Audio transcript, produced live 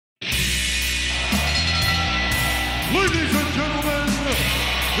Ladies and gentlemen,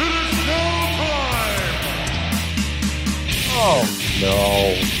 it is now time! Oh,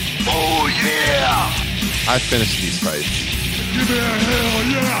 no. Oh, yeah! I finished these fights. Give me a hell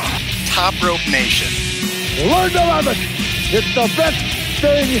yeah! Top Rope Nation. Learn to love it. It's the best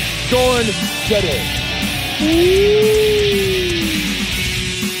thing going today.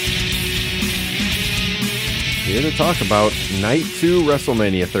 Here to talk about Night 2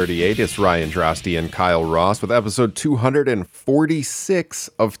 WrestleMania 38. It's Ryan Drosty and Kyle Ross with episode 246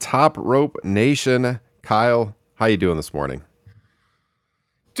 of Top Rope Nation. Kyle, how you doing this morning?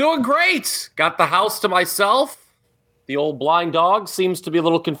 Doing great. Got the house to myself. The old blind dog seems to be a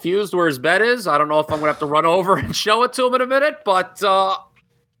little confused where his bed is. I don't know if I'm going to have to run over and show it to him in a minute, but,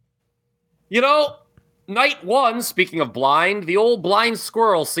 night one, speaking of blind, the old blind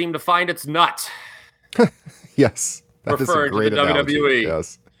squirrel seemed to find its nut. Yes. That is a Referring great to the analogy. WWE.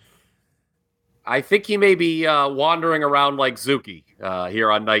 Yes. I think he may be wandering around like Zuki here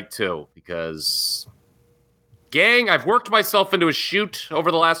on night two because, gang, I've worked myself into a shoot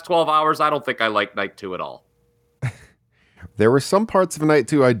over the last 12 hours. I don't think I like night two at all. There were some parts of Night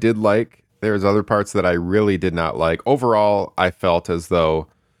 2 I did like. There's other parts that I really did not like. Overall, I felt as though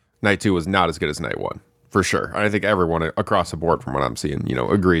Night 2 was not as good as Night 1, for sure. I think everyone across the board from what I'm seeing,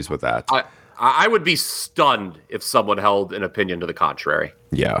 agrees with that. I would be stunned if someone held an opinion to the contrary.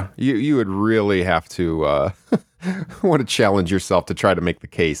 Yeah, you would really have to want to challenge yourself to try to make the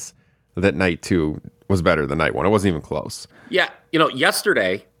case that Night 2 was better than Night 1. It wasn't even close. Yeah,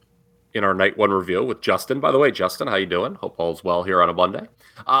 yesterday in our Night 1 review with Justin, by the way, Justin, how you doing? Hope all's well here on a Monday.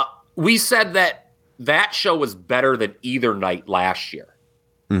 We said that show was better than either night last year.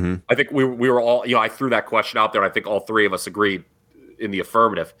 Mm-hmm. I think we were all, I threw that question out there, and I think all three of us agreed in the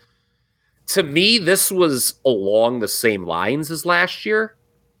affirmative. To me, this was along the same lines as last year,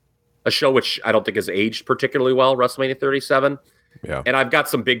 a show which I don't think has aged particularly well, WrestleMania 37. Yeah. And I've got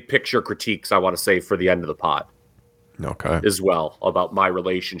some big picture critiques I want to say for the end of the pod. Okay. As well about my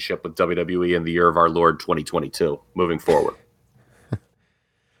relationship with WWE in the year of our Lord 2022 moving forward.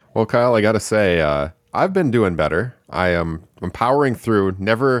 Well, Kyle, I got to say, I've been doing better. I'm powering through.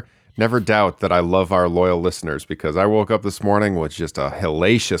 Never doubt that I love our loyal listeners because I woke up this morning with just a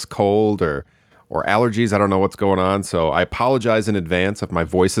hellacious cold or allergies. I don't know what's going on. So I apologize in advance if my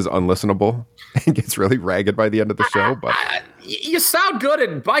voice is unlistenable and gets really ragged by the end of the show. But you sound good,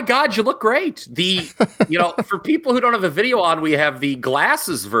 and by God, you look great. For people who don't have the video on, we have the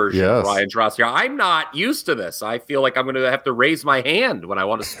glasses version of Ryan Drosty. I'm not used to this. I feel like I'm going to have to raise my hand when I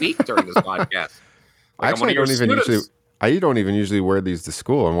want to speak during this podcast. Actually, I don't even usually wear these to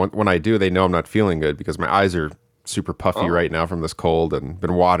school. And when I do, they know I'm not feeling good because my eyes are super puffy right now from this cold and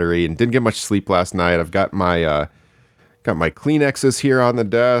been watery and didn't get much sleep last night. I've got my Kleenexes here on the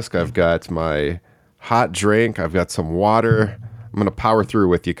desk. I've got my hot drink. I've got some water. I'm going to power through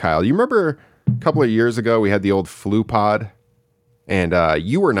with you, Kyle. You remember a couple of years ago, we had the old flu pod and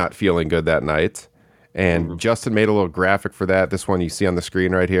you were not feeling good that night. And Justin made a little graphic for that. This one you see on the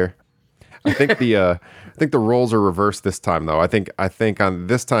screen right here. I think the roles are reversed this time, though. I think on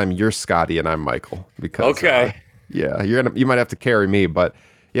this time you're Scotty and I'm Michael because you might have to carry me, but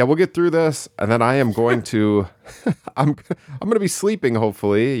yeah, we'll get through this, and then I am going to I'm going to be sleeping.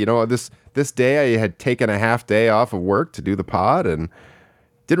 Hopefully, this day I had taken a half day off of work to do the pod, and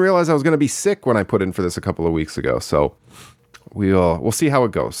didn't realize I was going to be sick when I put in for this a couple of weeks ago. So we'll see how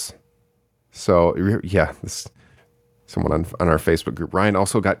it goes. So yeah, someone on our Facebook group, Ryan,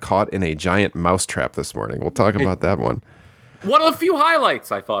 also got caught in a giant mousetrap this morning. We'll talk about that one. One of the few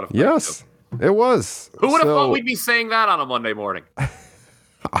highlights I thought of. Yes, it was. Who would have thought we'd be saying that on a Monday morning?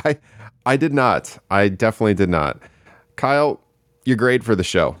 I did not. I definitely did not. Kyle, your grade for the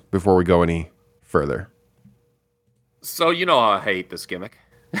show before we go any further. So I hate this gimmick.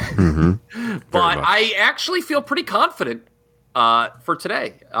 Mm-hmm. But I actually feel pretty confident for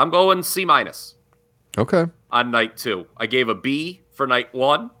today. I'm going C-. Okay. On night 2. I gave a B for night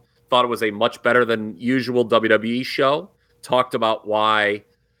 1. Thought it was a much better than usual WWE show. Talked about why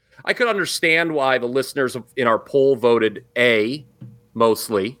I could understand why the listeners in our poll voted A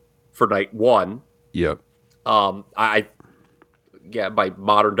mostly for night 1. Yep. By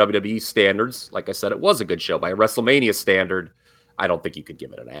modern WWE standards, like I said, it was a good show. By a WrestleMania standard, I don't think you could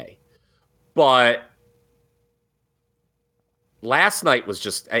give it an A. But last night was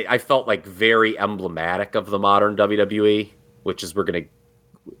just, I felt like very emblematic of the modern WWE, which is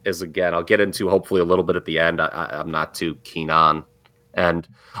I'll get into hopefully a little bit at the end. I'm not too keen on. And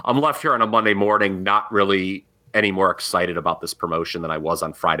I'm left here on a Monday morning, not really any more excited about this promotion than I was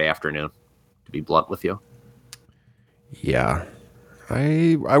on Friday afternoon, to be blunt with you. Yeah.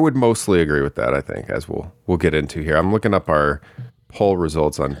 I would mostly agree with that, I think, as we'll get into here. I'm looking up our poll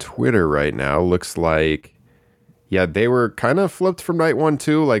results on Twitter right now. Looks like, yeah, they were kind of flipped from night one,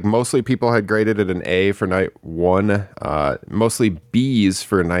 too. Like, mostly people had graded it an A for night one, mostly Bs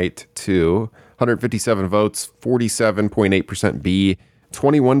for night two. 157 votes, 47.8% B,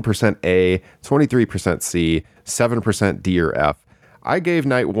 21% A, 23% C, 7% D or F. I gave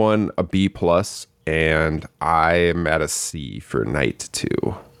night one a B+, and I'm at a C for night two.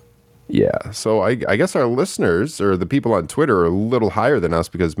 Yeah, so I guess our listeners, or the people on Twitter, are a little higher than us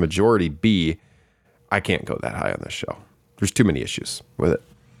because majority B. I can't go that high on this show. There's too many issues with it.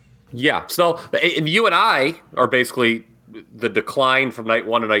 Yeah, so and you and I are basically, the decline from night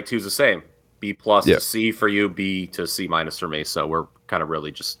one to night two is the same. B+ to C for you, B to C- for me. So we're kind of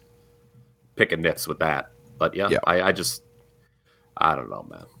really just picking nits with that. But yeah. I don't know,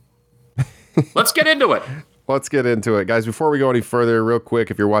 man. Let's get into it. Let's get into it. Guys, before we go any further, real quick,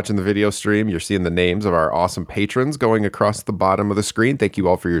 if you're watching the video stream, you're seeing the names of our awesome patrons going across the bottom of the screen. Thank you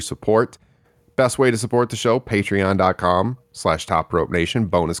all for your support. Best way to support the show, patreon.com/TopRopeNation.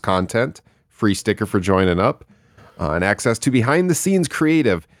 Bonus content, free sticker for joining up, and access to behind the scenes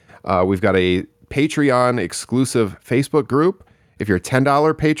creative. We've got a Patreon exclusive Facebook group. If you're a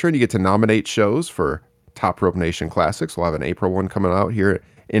 $10 patron, you get to nominate shows for Top Rope Nation Classics. We'll have an April one coming out here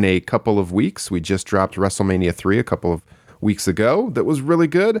in a couple of weeks. We just dropped WrestleMania 3 a couple of weeks ago. That was really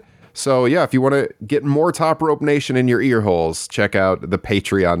good. So yeah, if you want to get more Top Rope Nation in your ear holes, check out the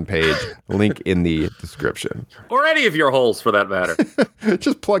Patreon page. Link in the description. Or any of your holes, for that matter.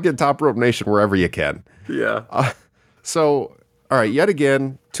 Just plug in Top Rope Nation wherever you can. Yeah. So, all right, yet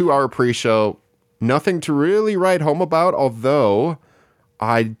again, 2-hour pre-show. Nothing to really write home about, although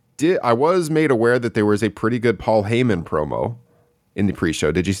I was made aware that there was a pretty good Paul Heyman promo in the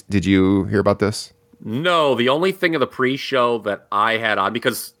pre-show. Did you hear about this? No, the only thing of the pre-show that I had on,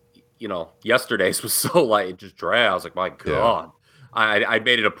 because yesterday's was so light, just dry. I was like, my God. Yeah. I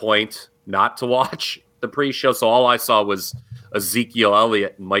made it a point not to watch the pre-show, so all I saw was Ezekiel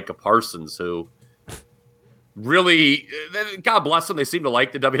Elliott and Micah Parsons, who really, God bless them, they seem to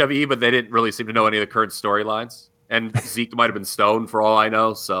like the WWE, but they didn't really seem to know any of the current storylines. And Zeke might have been stoned for all I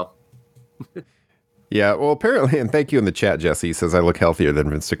know, so. Yeah, well, apparently, and thank you in the chat, Jesse says I look healthier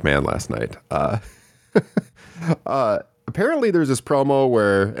than Vince McMahon last night. Apparently there's this promo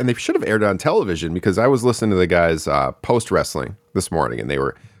where, and they should have aired it on television, because I was listening to the guys post-wrestling this morning, and they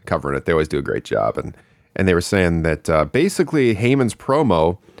were covering it. They always do a great job. And they were saying that basically Heyman's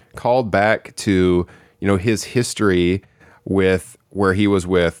promo called back to, his history with where he was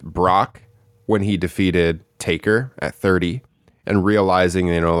with Brock when he defeated Taker at 30 and realizing,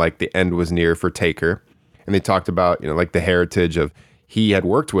 like the end was near for Taker. And they talked about, like the heritage of, he had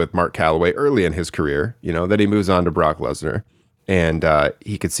worked with Mark Calloway early in his career, then he moves on to Brock Lesnar, and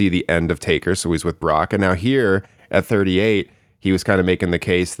he could see the end of Taker, so he's with Brock. And now here at 38, he was kind of making the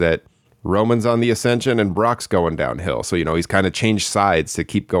case that Roman's on the ascension and Brock's going downhill. So, he's kind of changed sides to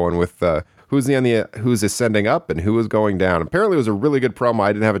keep going with who's ascending up and who is going down. Apparently it was a really good promo.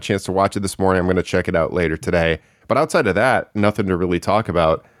 I didn't have a chance to watch it this morning. I'm going to check it out later today. But outside of that, nothing to really talk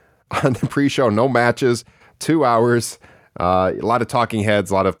about on the pre-show. No matches, 2 hours. A lot of talking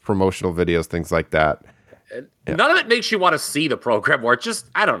heads, a lot of promotional videos, things like that. None of it makes you want to see the program more. Just,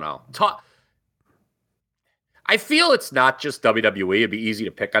 I don't know. I feel it's not just WWE. It'd be easy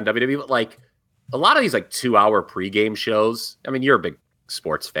to pick on WWE, but like a lot of these 2-hour pregame shows. I mean, you're a big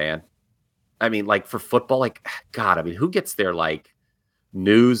sports fan. I mean, like for football, God, I mean, who gets their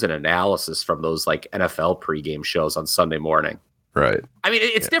news and analysis from those NFL pregame shows on Sunday morning? Right. I mean,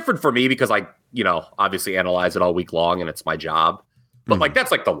 it's different for me because I, obviously analyze it all week long and it's my job. But that's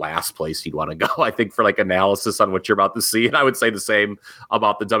the last place you'd want to go, I think, for analysis on what you're about to see. And I would say the same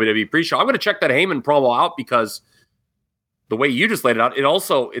about the WWE pre-show. I'm going to check that Heyman promo out because the way you just laid it out,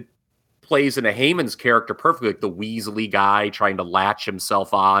 it plays into Heyman's character perfectly, like the Weasley guy trying to latch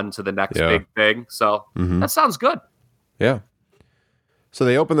himself on to the next big thing. So that sounds good. Yeah. So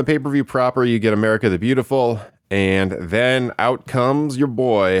they open the pay-per-view proper. You get America the Beautiful. And then out comes your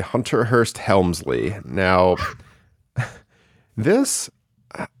boy, Hunter Hearst Helmsley. Now, this,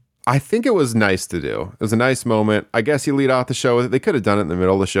 I think it was nice to do. It was a nice moment. I guess you lead off the show with it. They could have done it in the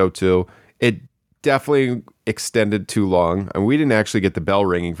middle of the show, too. It definitely extended too long. And we didn't actually get the bell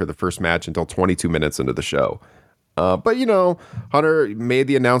ringing for the first match until 22 minutes into the show. But, Hunter made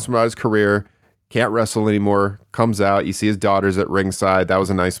the announcement about his career. Can't wrestle anymore. Comes out. You see his daughters at ringside. That was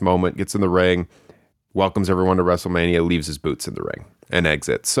a nice moment. Gets in the ring. Welcomes everyone to WrestleMania, leaves his boots in the ring, and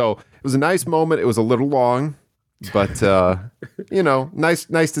exits. So it was a nice moment. It was a little long. But nice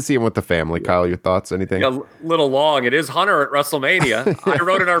to see him with the family. Kyle, your thoughts? Anything? A little long. It is Hunter at WrestleMania. I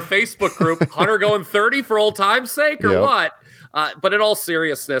wrote in our Facebook group, Hunter going 30 for old time's sake or what? But in all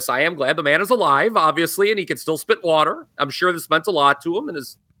seriousness, I am glad the man is alive, obviously, and he can still spit water. I'm sure this meant a lot to him and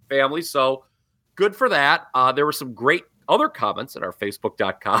his family. So good for that. There were some great other comments in our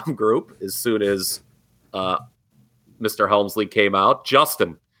Facebook.com group as soon as Mr. Helmsley came out.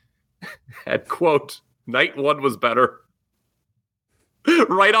 Justin had, quote, night one was better.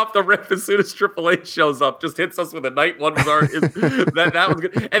 Right off the rip, as soon as Triple H shows up, just hits us with a night one was that was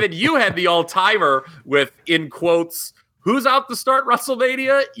good. And then you had the all-timer with, in quotes, who's out to start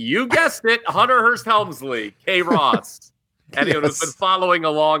WrestleMania? You guessed it, Hunter Hearst Helmsley, K. Ross. Anyone who's been following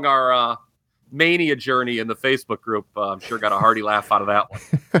along our Mania journey in the Facebook group, I'm sure got a hearty laugh out of that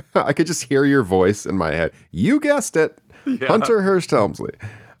one. I could just hear your voice in my head. You guessed it, Hunter Hearst Helmsley.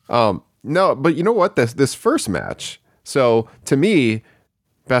 No, but you know what? This first match, so to me,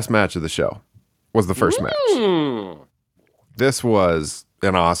 best match of the show was the first match. This was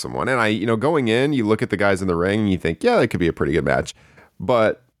an awesome one. And going in, you look at the guys in the ring and you think, yeah, that could be a pretty good match.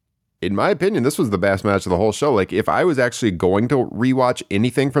 But in my opinion, this was the best match of the whole show. Like, if I was actually going to rewatch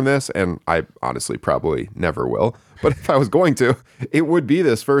anything from this, and I honestly probably never will, but if I was going to, it would be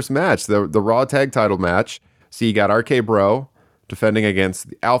this first match, the Raw Tag Title match. So you got RK Bro defending against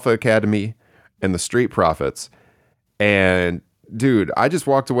the Alpha Academy and the Street Profits. And dude, I just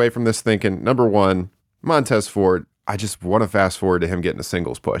walked away from this thinking, number one, Montez Ford, I just want to fast forward to him getting a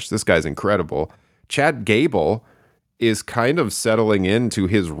singles push. This guy's incredible. Chad Gable is kind of settling into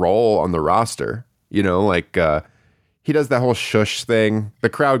his role on the roster. He does that whole shush thing. The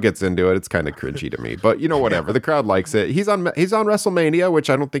crowd gets into it. It's kind of cringy to me, but whatever. The crowd likes it. He's on WrestleMania, which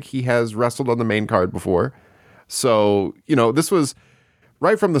I don't think he has wrestled on the main card before. So, this was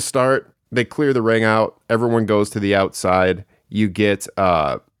right from the start. They clear the ring out. Everyone goes to the outside. You get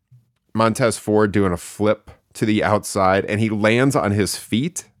Montez Ford doing a flip to the outside, and he lands on his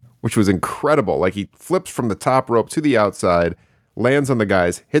feet, which was incredible. Like, he flips from the top rope to the outside, lands on the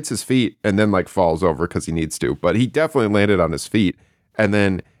guys, hits his feet, and then falls over because he needs to. But he definitely landed on his feet. And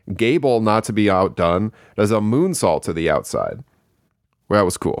then Gable, not to be outdone, does a moonsault to the outside. Well, that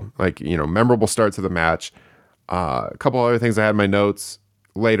was cool. Memorable start to the match. A couple other things I had in my notes.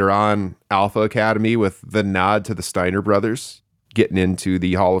 Later on, Alpha Academy with the nod to the Steiner brothers getting into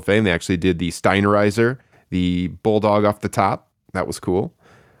the Hall of Fame. They actually did the Steinerizer, the bulldog off the top. That was cool.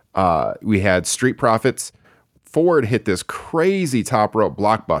 We had Street Profits. Ford hit this crazy top rope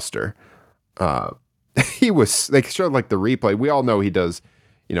blockbuster. They showed the replay. We all know he does,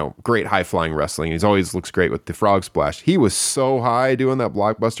 great high flying wrestling. He always looks great with the frog splash. He was so high doing that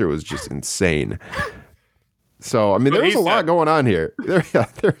blockbuster. It was just insane. So, there was a lot going on here.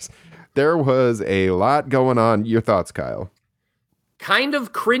 There was a lot going on. Your thoughts, Kyle? Kind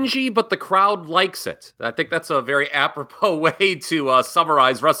of cringy, but the crowd likes it. I think that's a very apropos way to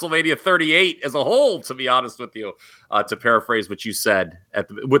summarize WrestleMania 38 as a whole, to be honest with you, to paraphrase what you said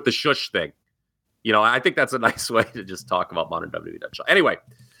with the shush thing. I think that's a nice way to just talk about modern WWE. Anyway,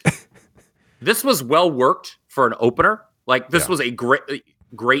 this was well worked for an opener. This was a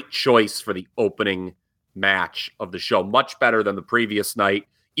great choice for the opening match of the show, much better than the previous night,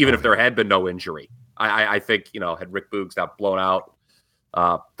 even if there had been no injury. I think, had Rick Boogs not blown out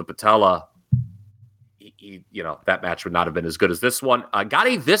the patella, that match would not have been as good as this one. Got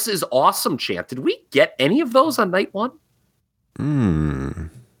a "This is awesome" chant. Did we get any of those on night one?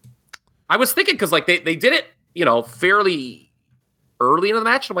 I was thinking, because they did it, fairly early into the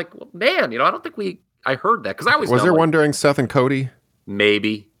match. I'm like, well, man, I don't think I heard that, because I always was there one during Seth and Cody?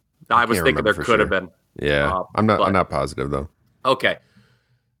 Maybe. I was thinking there could have been. Yeah, I'm not positive though. Okay.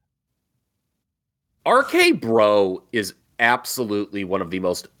 RK Bro is absolutely one of the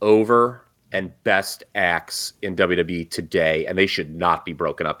most over and best acts in WWE today, and they should not be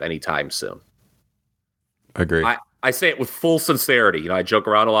broken up anytime soon. Agree. I say it with full sincerity. I joke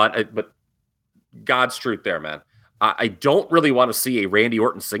around a lot, but God's truth there, man. I don't really want to see a Randy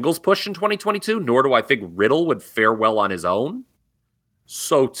Orton singles push in 2022, nor do I think Riddle would fare well on his own.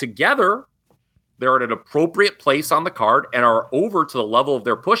 So together, they're at an appropriate place on the card and are over to the level of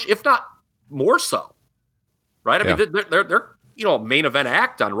their push, if not more so. Right? I mean, they're a main event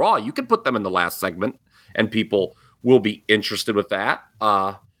act on Raw. You can put them in the last segment and people will be interested with that.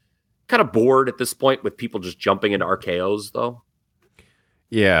 Kind of bored at this point with people just jumping into RKOs, though.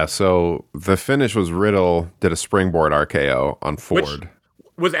 Yeah, so the finish was Riddle did a springboard RKO on Ford. Which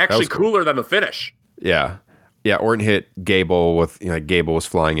was actually cooler than the finish. Yeah. Yeah, Orton hit Gable with, Gable was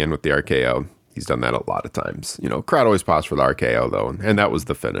flying in with the RKO. He's done that a lot of times. Crowd always pops for the RKO, though, and that was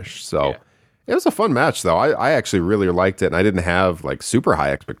the finish. So, It was a fun match, though. I actually really liked it, and I didn't have like super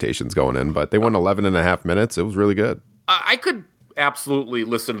high expectations going in, but they went 11 and a half minutes. It was really good. I could absolutely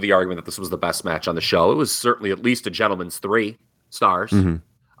listen to the argument that this was the best match on the show. It was certainly at least a gentleman's 3 stars.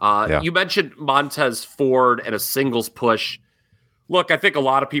 Mm-hmm. You mentioned Montez Ford and a singles push. Look, I think a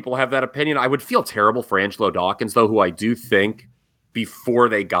lot of people have that opinion. I would feel terrible for Angelo Dawkins, though, who I do think before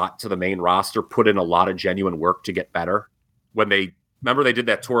they got to the main roster put in a lot of genuine work to get better. When they did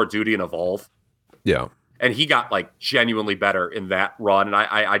that Tour of Duty and Evolve. Yeah. And he got like genuinely better in that run. And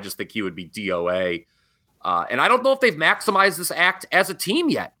I just think he would be DOA. And I don't know if they've maximized this act as a team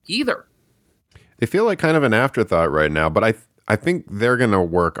yet either. They feel like kind of an afterthought right now, but I think they're going to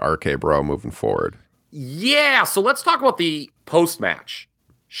work RK Bro moving forward. Yeah. So let's talk about the post-match,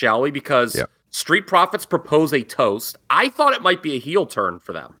 shall we? Because Street Profits propose a toast. I thought it might be a heel turn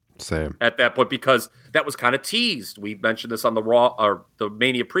for them. Same. At that point, because that was kind of teased. We mentioned this on the Raw or the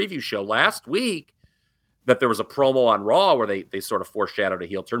Mania preview show last week, that there was a promo on Raw where they sort of foreshadowed a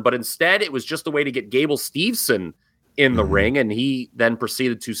heel turn, but instead it was just a way to get Gable Steveson in the ring, and he then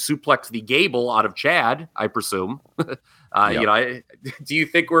proceeded to suplex the Gable out of Chad, I presume. You know, do you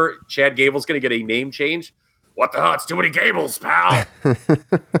think Chad Gable's going to get a name change? What the hell? It's too many Gables, pal.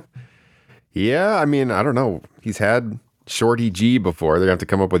 Yeah, I mean, I don't know. He's had Shorty G before. They're going to have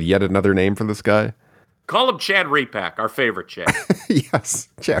to come up with yet another name for this guy. Call him Chad Repack, our favorite Chad. Yes,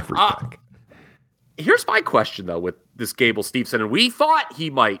 Chad Repack. Here's my question, though, with this Gable Steveson. And we thought he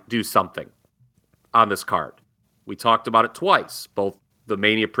might do something on this card. We talked about it twice, both the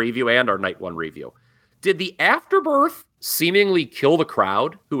Mania preview and our Night 1 review. Did the Afterbirth seemingly kill the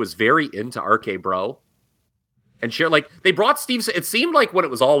crowd, who was very into RK Bro? And share, like, they brought Steveson. It seemed like when it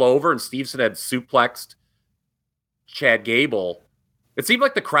was all over and Steveson had suplexed Chad Gable, it seemed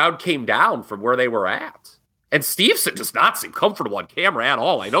like the crowd came down from where they were at. And Steveson does not seem comfortable on camera at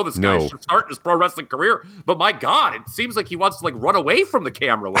all. I know this guy's starting his pro wrestling career, but my God, it seems like he wants to like run away from the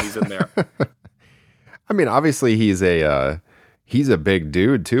camera when he's in there. I mean, obviously he's a big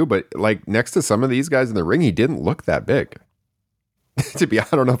dude too, but like next to some of these guys in the ring, he didn't look that big. I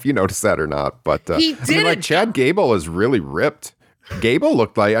don't know if you noticed that or not, but he did. I mean, like Chad Gable is really ripped. Gable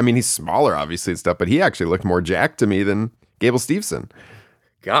looked like, I mean, he's smaller obviously and stuff, but he actually looked more jacked to me than Gable Steveson.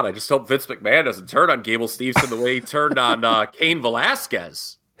 God, I just hope Vince McMahon doesn't turn on Gable Steveson the way he turned on Cain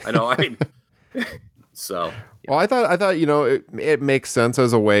Velasquez. I mean, so. Yeah. Well, I thought, you know, it makes sense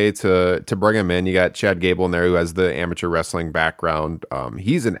as a way to bring him in. You got Chad Gable in there who has the amateur wrestling background.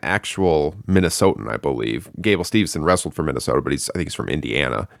 He's an actual Minnesotan, I believe. Gable Steveson wrestled for Minnesota, but I think he's from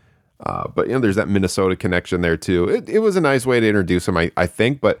Indiana. But you know, there's that Minnesota connection there too. It was a nice way to introduce him, I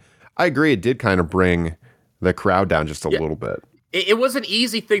think. But I agree, it did kind of bring the crowd down just a little bit. It was an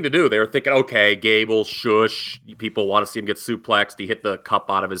easy thing to do. They were thinking, okay, Gable, shush. People want to see him get suplexed. He hit the cup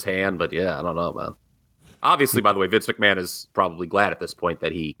out of his hand. But yeah, I don't know, man. Obviously, by the way, Vince McMahon is probably glad at this point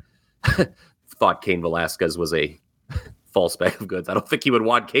that he thought Cain Velasquez was a false bag of goods. I don't think he would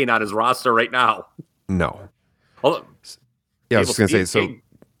want Cain on his roster right now. No. Although, yeah, I was just going to say,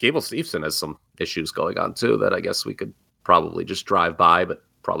 Gable Steveson has some issues going on, too, that I guess we could probably just drive by, but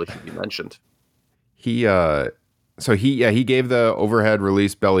probably should be mentioned. He gave the overhead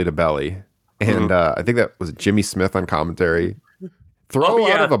release belly to belly. And I think that was Jimmy Smith on commentary.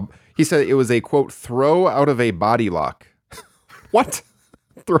 He said it was a, quote, throw out of a body lock. What?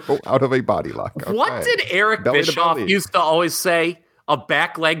 Throw out of a body lock. Okay. What did Eric Bischoff used to always say? A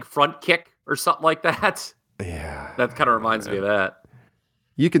back leg front kick or something like that? Yeah. That kind of reminds me of that.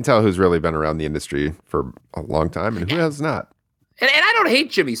 You can tell who's really been around the industry for a long time and who has not. And I don't hate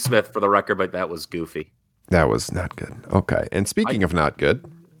Jimmy Smith for the record, but that was goofy. That was not good. Okay. And speaking of not good.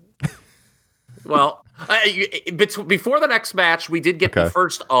 Well, before the next match, we did get the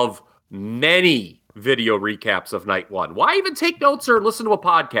first of many video recaps of Night 1. Why even take notes or listen to a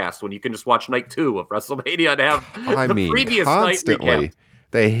podcast when you can just watch Night 2 of WrestleMania and have previous constantly, night recap?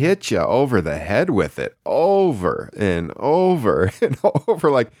 They hit you over the head with it over and over and over.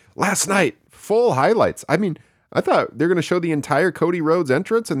 Like last night, full highlights. I mean, I thought they're going to show the entire Cody Rhodes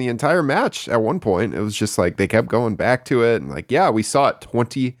entrance and the entire match at one point. It was just like they kept going back to it. And like, yeah, we saw it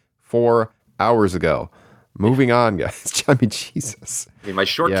 24 hours ago. Moving on, guys. I mean, Jesus. I mean, my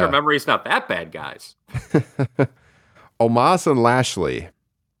short-term memory is not that bad, guys. Omos and Lashley.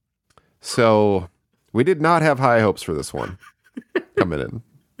 So we did not have high hopes for this one coming in,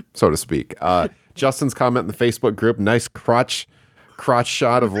 so to speak. Justin's comment in the Facebook group, nice crotch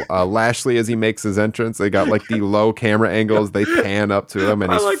shot of Lashley as he makes his entrance. They got like the low camera angles. They pan up to him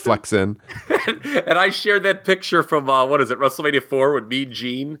and he's flexing. And I shared that picture from, WrestleMania 4 when Mean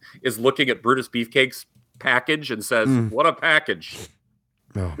Gene is looking at Brutus Beefcake's package and says, what a package.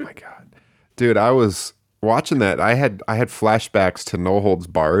 Oh my God. Dude, I was watching that. I had flashbacks to No Holds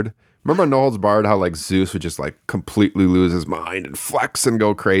Barred. Remember No Holds Barred, how like Zeus would just like completely lose his mind and flex and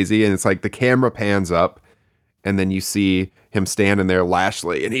go crazy, and it's like the camera pans up, and then you see him standing there,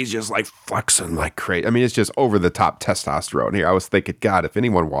 Lashley, and he's just like flexing like crazy. I mean, it's just over the top testosterone here. I was thinking, God, if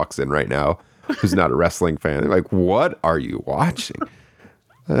anyone walks in right now who's not a wrestling fan, they're like, what are you watching?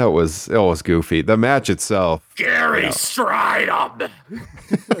 It was goofy. The match itself. Gary Stridham.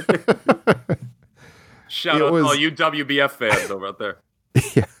 Shout out to all you WBF fans over out there.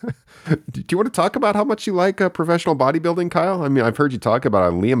 Yeah. Do you want to talk about how much you like professional bodybuilding, Kyle? I mean, I've heard you talk about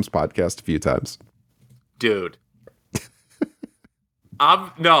it on Liam's podcast a few times. Dude.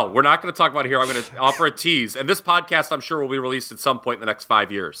 No, we're not going to talk about it here. I'm going to offer a tease. And this podcast, I'm sure, will be released at some point in the next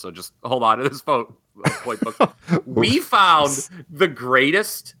 5 years. So just hold on to this point. We found the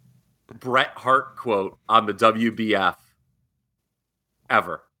greatest Bret Hart quote on the WBF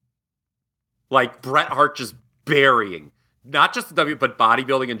ever. Like Bret Hart just burying, not just the but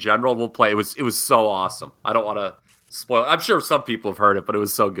bodybuilding in general. We'll play. It was so awesome. I don't want to spoil. I'm sure some people have heard it, but it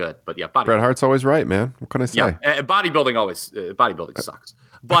was so good. But yeah, Bret Hart's always right, man. What can I say? Yeah, bodybuilding sucks.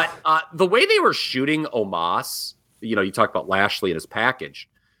 But the way they were shooting Omos, you talk about Lashley and his package,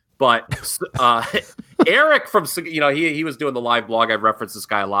 but Eric from he was doing the live blog. I've referenced this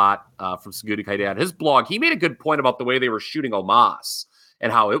guy a lot from Segura Kaidan. His blog, he made a good point about the way they were shooting Omos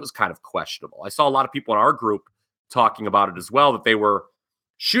and how it was kind of questionable. I saw a lot of people in our group talking about it as well, that they were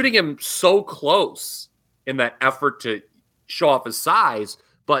shooting him so close in that effort to show off his size.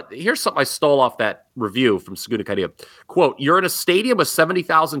 But here's something I stole off that review from Segura Kaidan. Quote, "You're in a stadium with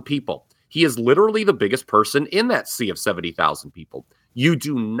 70,000 people. He is literally the biggest person in that sea of 70,000 people. You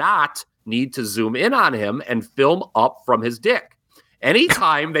do not need to zoom in on him and film up from his dick.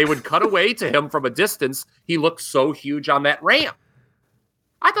 Anytime they would cut away to him from a distance, he looked so huge on that ramp."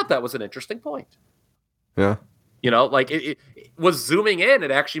 I thought that was an interesting point. Yeah. Like it was zooming in. It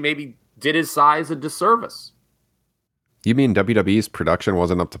actually maybe did his size a disservice. You mean WWE's production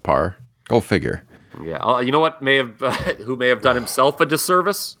wasn't up to par? Go figure. Yeah. You know what who may have done himself a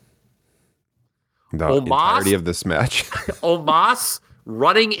disservice? The entirety of this match. Omos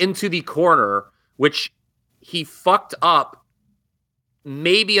running into the corner, which he fucked up.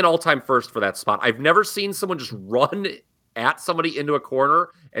 Maybe an all-time first for that spot. I've never seen someone just run at somebody into a corner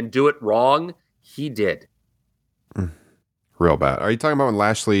and do it wrong. He did. Real bad. Are you talking about when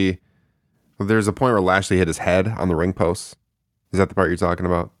Lashley... There's a point where Lashley hit his head on the ring post. Is that the part you're talking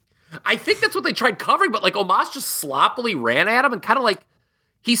about? I think that's what they tried covering, but like Omos just sloppily ran at him and kind of like...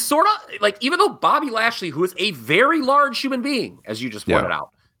 He sort of... Like, even though Bobby Lashley, who is a very large human being, as you just pointed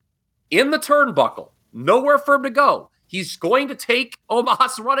out, in the turnbuckle, nowhere for him to go, he's going to take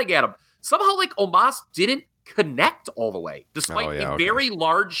Omos running at him. Somehow, like, Omos didn't connect all the way, despite a very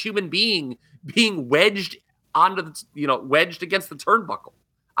large human being being wedged onto the, wedged against the turnbuckle.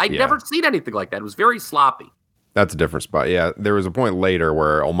 I'd never seen anything like that. It was very sloppy. That's a different spot. Yeah, there was a point later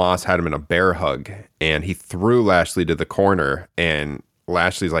where Omos had him in a bear hug, and he threw Lashley to the corner, and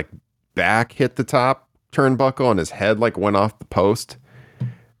Lashley's like back hit the top turnbuckle, and his head like went off the post.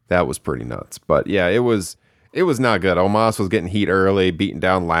 That was pretty nuts. But yeah, it was not good. Omos was getting heat early, beating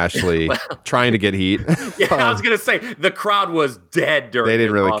down Lashley, trying to get heat. Yeah, I was going to say, the crowd was dead during They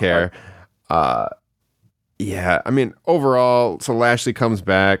didn't really care. Yeah, I mean, overall, so Lashley comes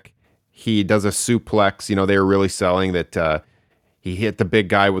back. He does a suplex. They were really selling that he hit the big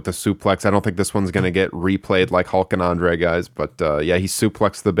guy with the suplex. I don't think this one's going to get replayed like Hulk and Andre, guys. But he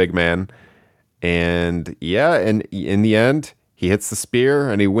suplexed the big man. And and in the end, he hits the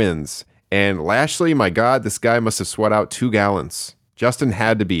spear and he wins. And Lashley, my God, this guy must have sweat out 2 gallons. Justin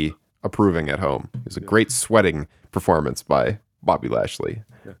had to be approving at home. It was a great sweating performance by Bobby Lashley.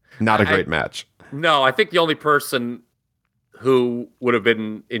 Not a great match. No, I think the only person who would have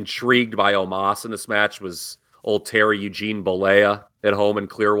been intrigued by Omos in this match was old Terry Eugene Bollea at home in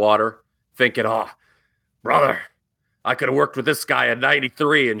Clearwater, thinking, "Oh, brother, I could have worked with this guy in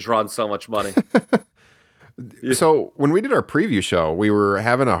 '93 and drawn so much money." So when we did our preview show, we were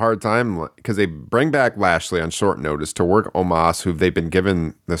having a hard time because they bring back Lashley on short notice to work Omos, who they've been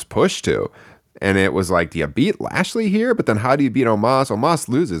given this push to. And it was like, do you beat Lashley here? But then how do you beat Omos? Omos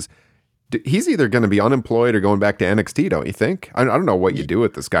loses. He's either going to be unemployed or going back to NXT, don't you think? I don't know what you do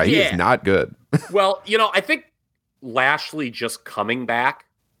with this guy. He is not good. Well, I think Lashley just coming back,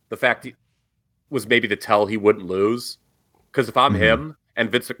 the fact was maybe to tell he wouldn't lose. Because if I'm him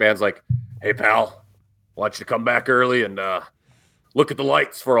and Vince McMahon's like, "Hey, pal, why don't you come back early and look at the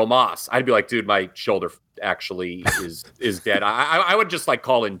lights for Omos?" I'd be like, "Dude, my shoulder actually is dead." I would just like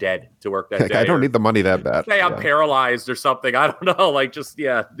call in dead to work that day. I don't need the money that bad. Say I'm paralyzed or something. I don't know. Like, just,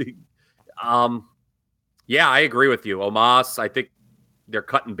 Yeah, I agree with you. Omos, I think they're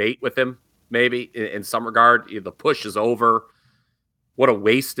cutting bait with him, maybe in some regard. The push is over. What a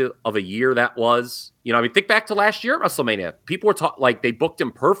waste of a year that was. Think back to last year at WrestleMania. People were talking like they booked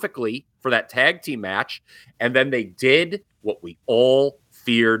him perfectly for that tag team match, and then they did what we all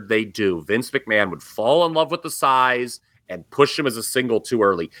feared they'd do. Vince McMahon would fall in love with the size and push him as a single too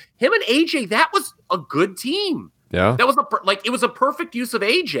early. Him and AJ, that was a good team. Yeah, that was it was a perfect use of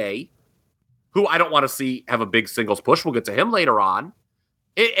AJ, who I don't want to see have a big singles push. We'll get to him later on.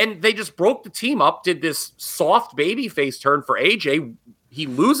 And they just broke the team up, did this soft babyface turn for AJ. He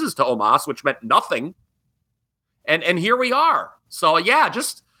loses to Omos, which meant nothing. And here we are. So, yeah,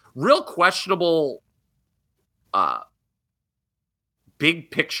 just real questionable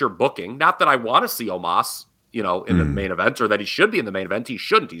big picture booking. Not that I want to see Omos, in the main event, or that he should be in the main event. He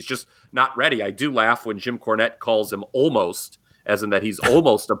shouldn't. He's just not ready. I do laugh when Jim Cornette calls him almost, as in that he's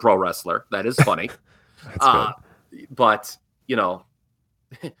almost a pro wrestler. That is funny. But,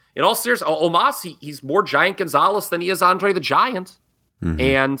 in all seriousness, Omos, he's more Giant Gonzalez than he is Andre the Giant. Mm-hmm.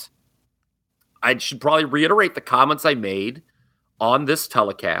 And I should probably reiterate the comments I made on this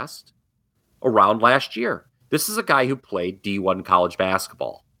telecast around last year. This is a guy who played D1 college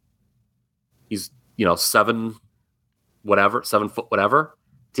basketball. He's, 7 foot, whatever.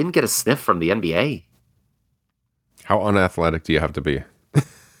 Didn't get a sniff from the NBA. How unathletic do you have to be?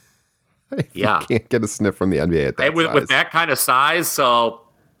 Yeah. You can't get a sniff from the NBA at that size. With that kind of size. So,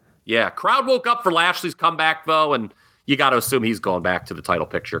 yeah. Crowd woke up for Lashley's comeback, though, and you got to assume he's going back to the title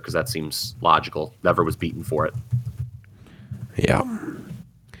picture because that seems logical. Never was beaten for it. Yeah.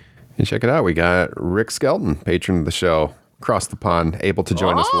 And check it out. We got Rick Skelton, patron of the show, across the pond, able to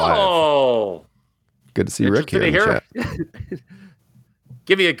join us live. Oh. Good to see Rick here in the chat.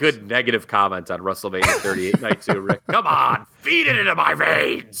 Give me a good negative comment on WrestleMania 38 night 2, Rick. Come on, feed it into my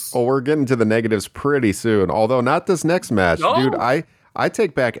veins. Well, we're getting to the negatives pretty soon, although not this next match. No? Dude, I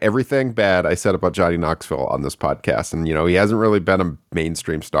take back everything bad I said about Johnny Knoxville on this podcast. And, he hasn't really been a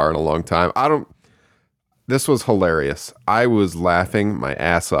mainstream star in a long time. This was hilarious. I was laughing my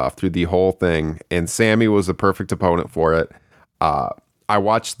ass off through the whole thing, and Sammy was the perfect opponent for it. I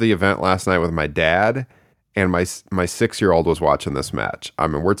watched the event last night with my dad, and my 6-year-old was watching this match. I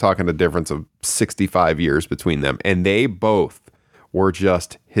mean, we're talking a difference of 65 years between them, and they both were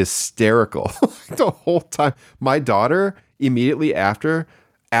just hysterical the whole time. My daughter immediately after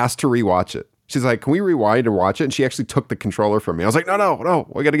asked to rewatch it. She's like, "Can we rewind and watch it?" And she actually took the controller from me. I was like, no,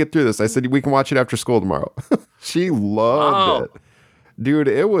 we got to get through this. I said, "We can watch it after school tomorrow." She loved it. Dude,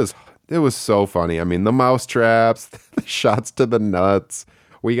 it was so funny. I mean, the mouse traps, the shots to the nuts.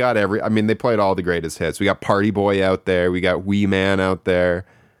 We got they played all the greatest hits. We got Party Boy out there. We got Wee Man out there.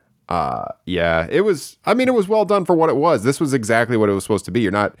 Yeah, it was well done for what it was. This was exactly what it was supposed to be.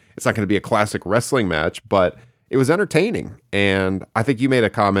 It's not going to be a classic wrestling match, but it was entertaining. And I think you made a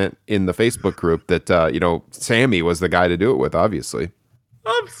comment in the Facebook group that, Sammy was the guy to do it with, obviously.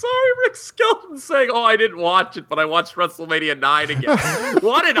 I'm sorry, Rick Skelton saying, "Oh, I didn't watch it, but I watched WrestleMania 9 again."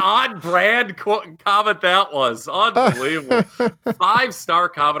 What an on-brand comment that was. Unbelievable. 5-star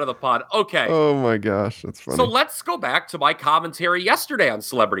comment of the pod. Okay. Oh, my gosh. That's funny. So let's go back to my commentary yesterday on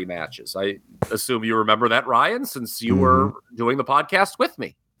celebrity matches. I assume you remember that, Ryan, since you were doing the podcast with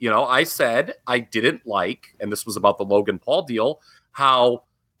me. I said I didn't like, and this was about the Logan Paul deal, how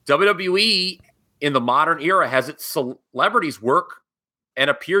WWE in the modern era has its celebrities work and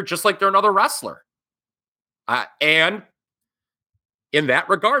appear just like they're another wrestler. And in that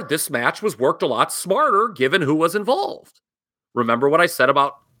regard, this match was worked a lot smarter given who was involved. Remember what I said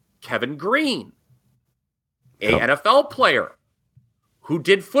about Kevin Green, a NFL player who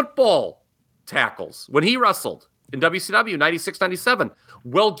did football tackles when he wrestled in WCW 96-97.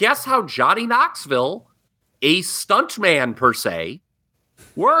 Well, guess how Johnny Knoxville, a stuntman per se,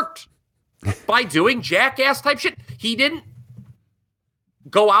 worked? By doing jackass type shit. He didn't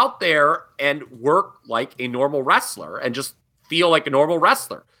go out there and work like a normal wrestler and just feel like a normal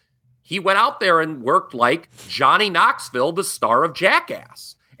wrestler. He went out there and worked like Johnny Knoxville, the star of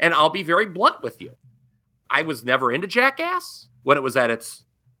Jackass. And I'll be very blunt with you. I was never into Jackass when it was at its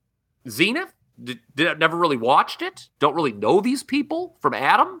zenith. Never really watched it. Don't really know these people from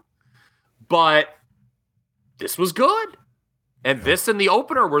Adam. But this was good. And this and the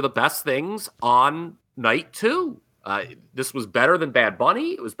opener were the best things on night 2. This was better than Bad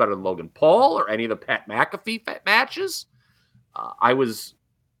Bunny. It was better than Logan Paul or any of the Pat McAfee matches.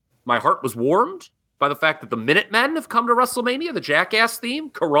 My heart was warmed by the fact that the Minutemen have come to WrestleMania, the Jackass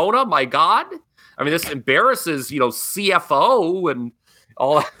theme, Corona, my God. I mean, this embarrasses, CFO and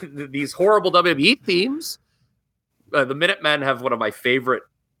all these horrible WWE themes. The Minutemen have one of my favorite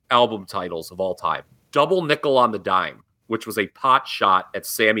album titles of all time. Double Nickel on the Dime, which was a pot shot at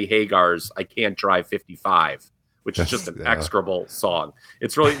Sammy Hagar's I Can't Drive 55, which is just an execrable song.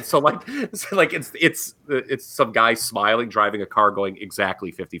 It's really it's some guy smiling, driving a car going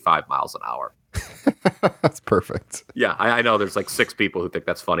exactly 55 miles an hour. That's perfect. Yeah, I know there's like 6 people who think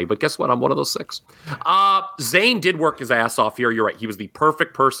that's funny, but guess what? I'm one of those 6. Zayn did work his ass off here. You're right. He was the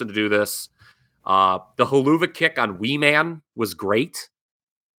perfect person to do this. The Helluva Kick on Wee Man was great.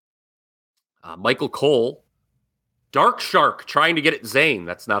 Michael Cole, Dark Shark trying to get at Zayn.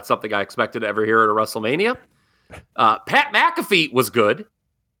 That's not something I expected to ever hear at a WrestleMania. Pat McAfee was good.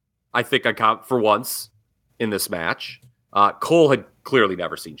 I think I caught for once in this match. Cole had clearly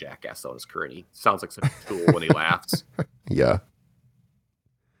never seen Jackass though in his career. And he sounds like such a tool when he laughs. Yeah.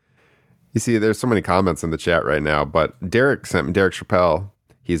 You see, there's so many comments in the chat right now, but Derek Chappelle,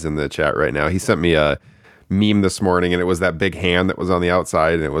 he's in the chat right now. He sent me a meme this morning, and it was that big hand that was on the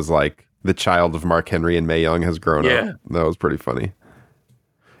outside, and it was like the child of Mark Henry and Mae Young has grown up. That was pretty funny.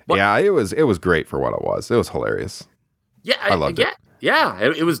 But, yeah, it was great for what it was. It was hilarious. Yeah, I loved it. Yeah,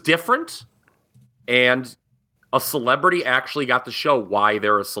 it was different, and a celebrity actually got to show why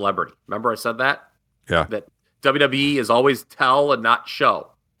they're a celebrity. Remember I said that? Yeah. That WWE is always tell and not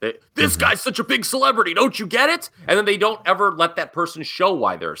show. This guy's such a big celebrity. Don't you get it? And then they don't ever let that person show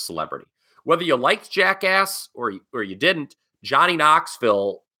why they're a celebrity. Whether you liked Jackass or you didn't, Johnny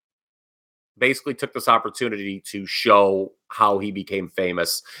Knoxville basically took this opportunity to show how he became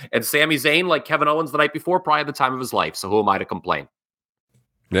famous. And Sami Zayn, like Kevin Owens the night before, probably at the time of his life. So who am I to complain?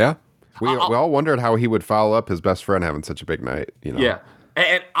 Yeah. We all wondered how he would follow up his best friend having such a big night. You know? Yeah.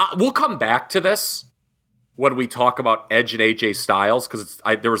 And we'll come back to this when we talk about Edge and AJ Styles, because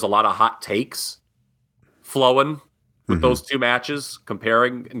there was a lot of hot takes flowing with those two matches,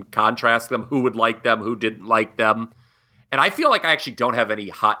 comparing and contrasting them, who would like them, who didn't like them. And I feel like I actually don't have any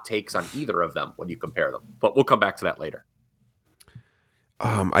hot takes on either of them when you compare them, but we'll come back to that later.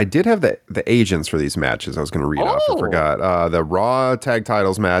 I did have the agents for these matches I was going to read off. I forgot. The Raw Tag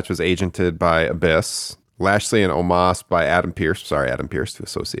Titles match was agented by Abyss. Lashley and Omos by Adam Pearce. Sorry, Adam Pearce, to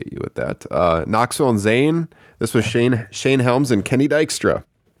associate you with that. Knoxville and Zayn. This was Shane Helms and Kenny Dykstra.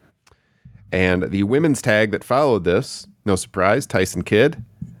 And the women's tag that followed this, no surprise, Tyson Kidd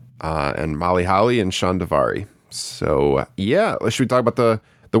and Molly Holly and Sean Daivari. So, yeah, should we talk about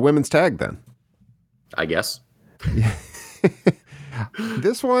the women's tag then? I guess.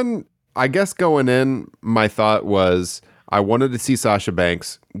 This one, I guess going in, my thought was I wanted to see Sasha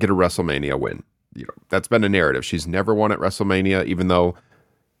Banks get a WrestleMania win. You know, that's been a narrative. She's never won at WrestleMania, even though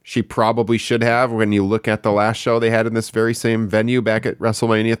she probably should have. When you look at the last show they had in this very same venue back at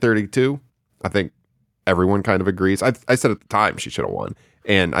WrestleMania 32, I think everyone kind of agrees. I said at the time she should have won,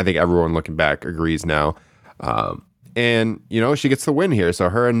 and I think everyone looking back agrees now. And, you know, she gets the win here. So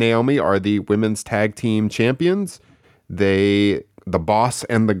her and Naomi are the women's tag team champions. The Boss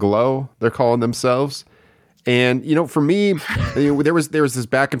and the Glow, they're calling themselves. And, you know, for me, there was this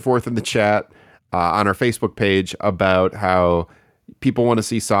back and forth in the chat on our Facebook page about how people want to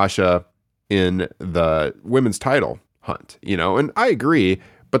see Sasha in the women's title hunt, you know, and I agree,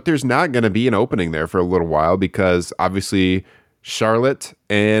 but there's not going to be an opening there for a little while because obviously Charlotte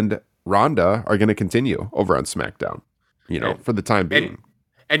and Ronda are going to continue over on SmackDown, you know, for the time being.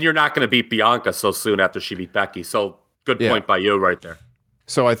 And you're not going to beat Bianca so soon after she beat Becky. So good point by you right there.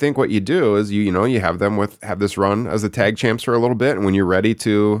 So I think what you do is you have them have this run as the tag champs for a little bit, and when you're ready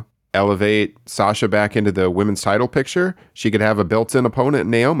to elevate Sasha back into the women's title picture, she could have a built-in opponent,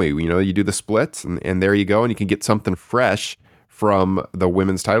 Naomi. You know, you do the splits, and there you go, and you can get something fresh from the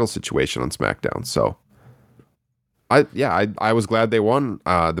women's title situation on SmackDown. So, I was glad they won.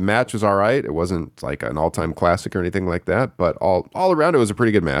 The match was all right. It wasn't like an all-time classic or anything like that, but all around it was a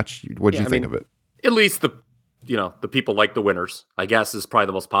pretty good match. What did you think of it? At least the people like the winners, I guess, is probably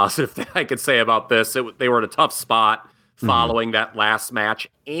the most positive thing I could say about this. They were in a tough spot following that last match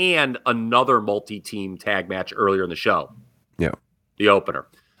and another multi-team tag match earlier in the show. Yeah. The opener.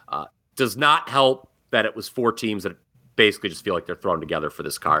 Does not help that it was 4 teams that basically just feel like they're thrown together for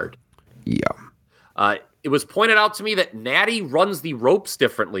this card. Yeah. It was pointed out to me that Natty runs the ropes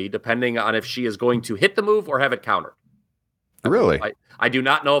differently depending on if she is going to hit the move or have it countered. Really? I do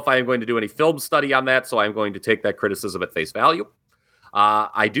not know if I am going to do any film study on that, so I'm going to take that criticism at face value.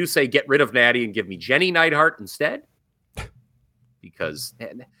 I do say get rid of Natty and give me Jenny Neidhart instead. Because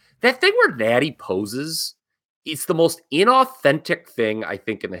that thing where Natty poses, it's the most inauthentic thing, I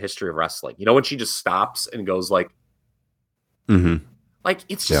think, in the history of wrestling. You know, when she just stops and goes like, like,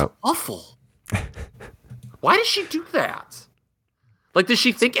 it's just awful. Why does she do that? Like, does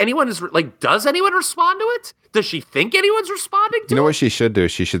she think anyone is does anyone respond to it? Does she think anyone's responding to it? You know what she should do?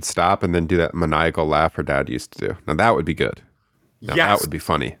 She should stop and then do that maniacal laugh her dad used to do. Now that would be good. Now that would be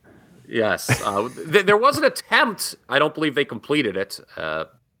funny. Yes. There was an attempt. I don't believe they completed it. At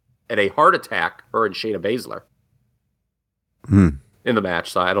a heart attack, her and Shayna Baszler in the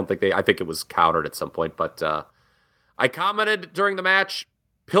match. So I don't think I think it was countered at some point. But I commented during the match,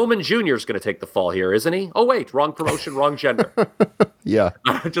 Pillman Jr. is going to take the fall here, isn't he? Oh, wait, wrong promotion, wrong gender. Yeah.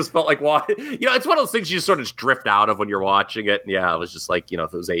 I just felt like, why? It's one of those things you just sort of drift out of when you're watching it. And yeah, it was just like, if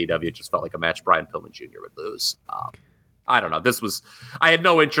it was AEW, it just felt like a match Brian Pillman Jr. would lose. I don't know. I had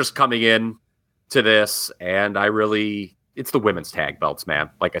no interest coming in to this, and it's the women's tag belts, man.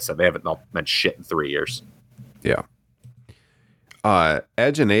 Like I said, they haven't meant shit in 3 years. Yeah.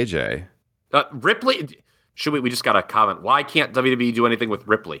 Edge and AJ. Ripley... We just got a comment. Why can't WWE do anything with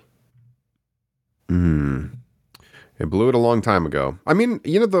Ripley? It blew it a long time ago. I mean,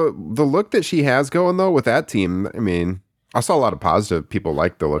 the look that she has going, though, with that team, I mean, I saw a lot of positive people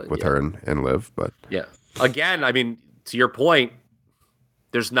like the look with her and Liv, but... Yeah. Again, I mean, to your point,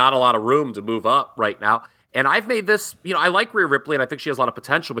 there's not a lot of room to move up right now. And I've made this, I like Rhea Ripley, and I think she has a lot of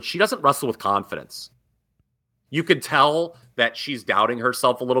potential, but she doesn't wrestle with confidence. You could tell that she's doubting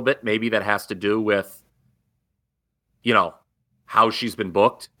herself a little bit. Maybe that has to do with how she's been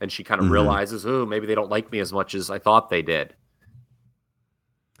booked, and she kind of realizes, oh, maybe they don't like me as much as I thought they did.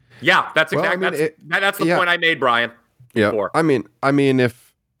 Yeah, that's exactly that's the point I made, Brian. Yeah, before. I mean,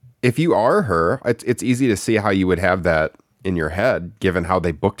 if you are her, it's easy to see how you would have that in your head, given how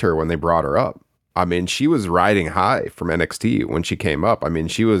they booked her when they brought her up. I mean, she was riding high from NXT when she came up. I mean,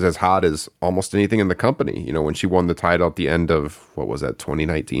 she was as hot as almost anything in the company. When she won the title at the end of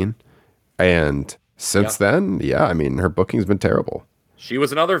 2019, and since then, I mean, her booking's been terrible. She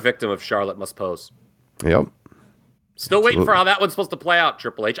was another victim of Charlotte Must Pose. Yep. Still waiting for how that one's supposed to play out,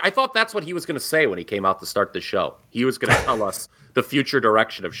 Triple H. I thought that's what he was going to say when he came out to start the show. He was going to tell us the future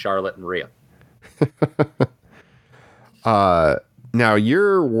direction of Charlotte and Rhea. Now,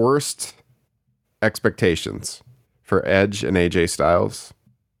 your worst expectations for Edge and AJ Styles,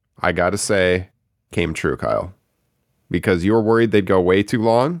 I got to say, came true, Kyle. Because you were worried they'd go way too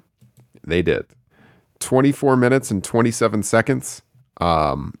long. They did. 24 minutes and 27 seconds.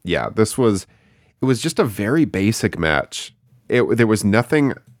 It was just a very basic match. There was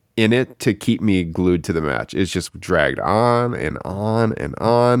nothing in it to keep me glued to the match. It's just dragged on and on and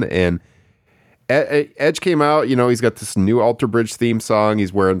on. And Edge came out, he's got this new Alter Bridge theme song.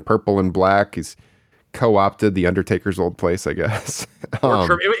 He's wearing purple and black. He's co-opted the Undertaker's old place, I guess.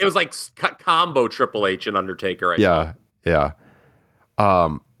 It was like combo Triple H and Undertaker. Yeah.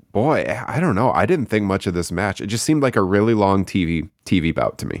 Boy, I don't know. I didn't think much of this match. It just seemed like a really long TV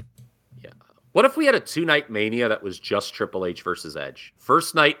bout to me. Yeah. What if we had a 2-night Mania that was just Triple H versus Edge?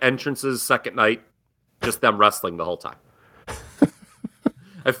 First night entrances, second night, just them wrestling the whole time.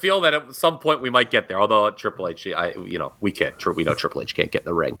 I feel that at some point we might get there. Although Triple H, we know Triple H can't get in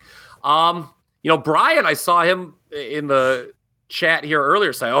the ring. Brian, I saw him in the chat here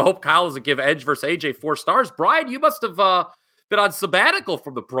earlier say, I hope Kyle doesn't give Edge versus AJ 4 stars. Brian, you must have been on sabbatical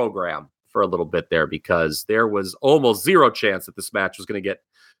from the program for a little bit there, because there was almost zero chance that this match was going to get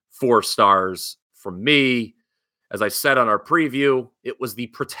 4 stars from me. As I said on our preview, it was the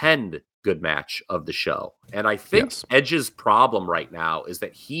pretend good match of the show. And I think Edge's problem right now is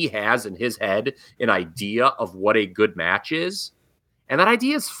that he has in his head an idea of what a good match is, and that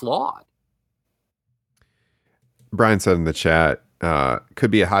idea is flawed. Brian said in the chat,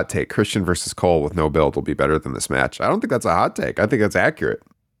 could be a hot take. Christian versus Cole with no build will be better than this match. I don't think that's a hot take. I think that's accurate.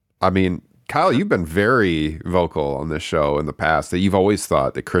 I mean, Kyle, you've been very vocal on this show in the past that you've always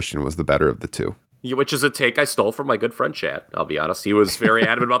thought that Christian was the better of the two. Which is a take I stole from my good friend Chad. I'll be honest. He was very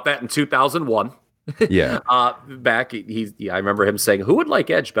adamant about that in 2001. Yeah. Back, I remember him saying, who would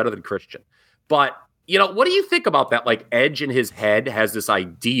like Edge better than Christian? But, what do you think about that? Like, Edge in his head has this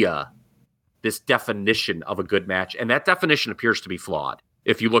idea, this definition of a good match, and that definition appears to be flawed.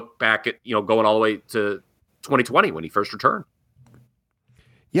 If you look back at, going all the way to 2020 when he first returned.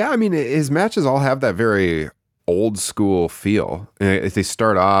 Yeah, I mean, his matches all have that very old school feel. They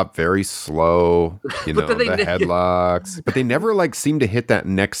start off very slow, the headlocks, but they never seem to hit that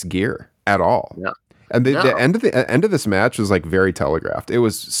next gear at all. Yeah. And the end of this match was very telegraphed. It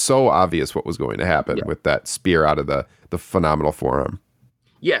was so obvious what was going to happen with that spear out of the phenomenal forearm.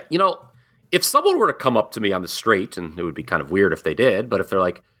 Yeah, if someone were to come up to me on the street, and it would be kind of weird if they did, but if they're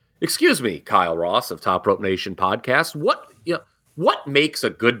like, excuse me, Kyle Ross of Top Rope Nation podcast, what makes a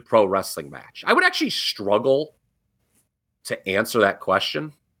good pro wrestling match? I would actually struggle to answer that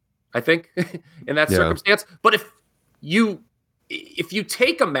question, I think, in that circumstance. But if you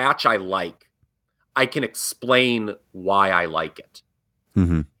take a match I like, I can explain why I like it.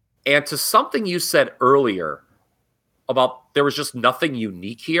 Mm-hmm. And to something you said earlier about there was just nothing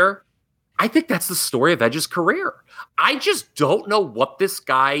unique here, I think that's the story of Edge's career. I just don't know what this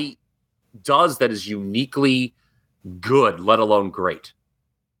guy does that is uniquely good, let alone great.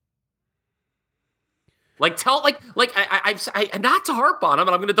 Like I not to harp on him,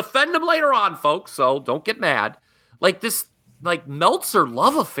 and I'm going to defend him later on, folks. So don't get mad. Like this, like Meltzer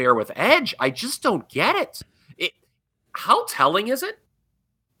love affair with Edge, I just don't get it. How telling is it?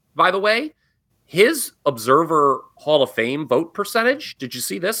 By the way, his Observer Hall of Fame vote percentage, did you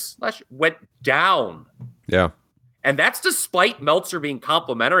see this last year? Went down. Yeah. And that's despite Meltzer being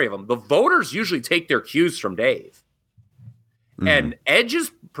complimentary of him. The voters usually take their cues from Dave. Mm. And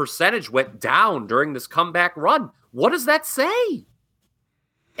Edge's percentage went down during this comeback run. What does that say?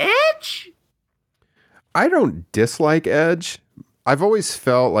 Edge? I don't dislike Edge. I've always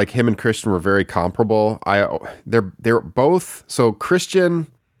felt like him and Christian were very comparable. They're both, so Christian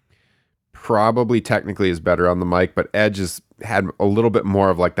probably technically is better on the mic, but Edge has had a little bit more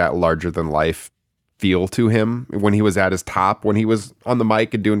of like that larger than life feel to him when he was at his top, when he was on the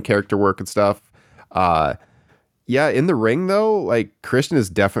mic and doing character work and stuff. Yeah, in the ring though, like Christian is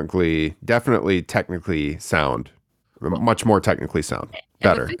definitely technically sound, much more technically sound,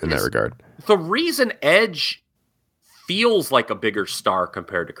 better in that regard. The reason Edge feels like a bigger star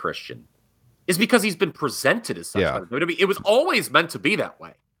compared to Christian is because he's been presented as such. Yeah. It was always meant to be that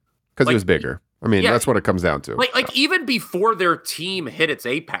way. Because he was bigger. I mean, that's what it comes down to. Like even before their team hit its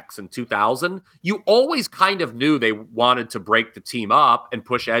apex in 2000, you always kind of knew they wanted to break the team up and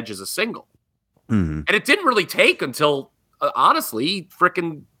push Edge as a single. Mm-hmm. And it didn't really take until, honestly, he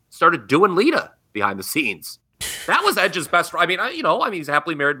frickin' started doing Lita behind the scenes. That was Edge's best. I mean, he's a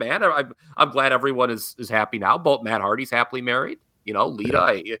happily married man. I'm glad everyone is happy now. Both Matt Hardy's happily married.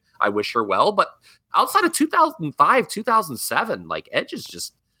 Lita, I wish her well. But outside of 2005, 2007, like Edge is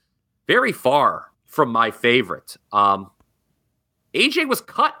just very far from my favorite. AJ was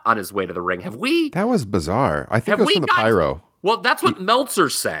cut on his way to the ring. Have we? That was bizarre. I think it was from the pyro. Well, that's what Meltzer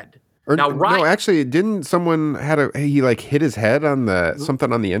said. No, actually, didn't someone he like hit his head on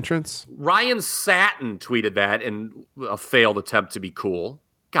something on the entrance? Ryan Satin tweeted that in a failed attempt to be cool.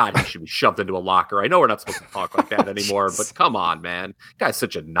 God, he should be shoved into a locker. I know we're not supposed to talk like that anymore, but come on, man. Guy's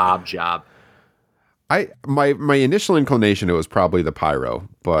such a knob job. My initial inclination, it was probably the pyro,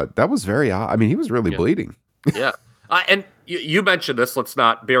 but that was very odd. I mean, he was really bleeding. Yeah. And you mentioned this. Let's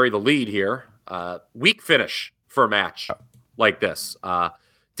not bury the lead here. Weak finish for a match like this.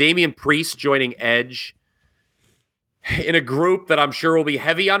 Damian Priest joining Edge in a group that I'm sure will be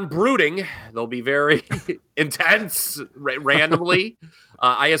heavy on brooding. They'll be very intense randomly.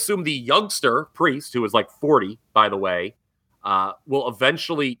 I assume the youngster Priest, who is like 40, by the way, will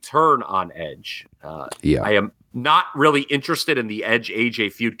eventually turn on Edge. I am not really interested in the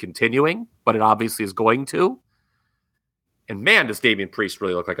Edge-AJ feud continuing, but it obviously is going to. And man, does Damian Priest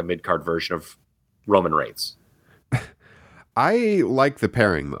really look like a mid-card version of Roman Reigns. I like the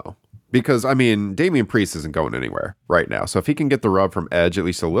pairing, though, because, I mean, Damian Priest isn't going anywhere right now. So if he can get the rub from Edge at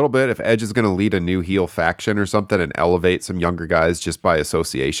least a little bit, if Edge is going to lead a new heel faction or something and elevate some younger guys just by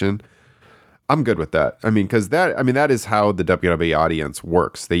association, I'm good with that. I mean, because that is how the WWE audience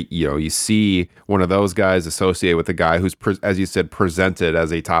works. They, you see one of those guys associate with a guy who's, as you said, presented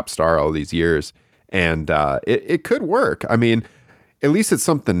as a top star all these years. And it could work. I mean, at least it's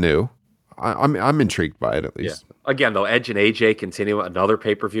something new. I'm intrigued by it, at least. Yeah. Again, though, Edge and AJ continue another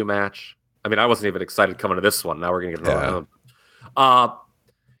pay-per-view match. I mean, I wasn't even excited coming to this one. Now we're going to get another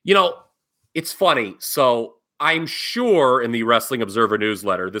one. It's funny. So I'm sure in the Wrestling Observer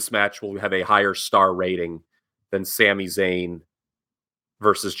newsletter, this match will have a higher star rating than Sami Zayn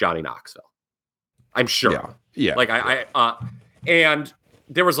versus Johnny Knoxville. I'm sure. Yeah. Like and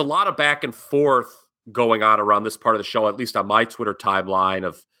there was a lot of back and forth going on around this part of the show, at least on my Twitter timeline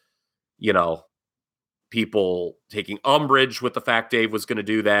of, people taking umbrage with the fact Dave was going to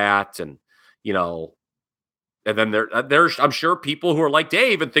do that. And, and then there's, I'm sure, people who are like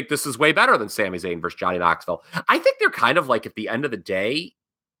Dave and think this is way better than Sami Zayn versus Johnny Knoxville. I think they're kind of like, at the end of the day,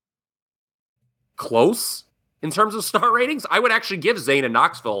 close in terms of star ratings. I would actually give Zayn and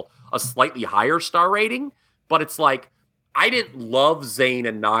Knoxville a slightly higher star rating, but it's like, I didn't love Zayn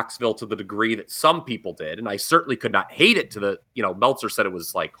and Knoxville to the degree that some people did. And I certainly could not hate it to the, Meltzer said it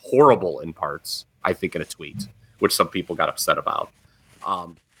was like horrible in parts, I think, in a tweet, which some people got upset about.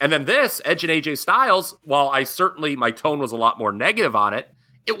 And then this, Edge and AJ Styles, while my tone was a lot more negative on it,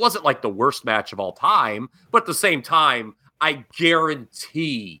 it wasn't like the worst match of all time. But at the same time, I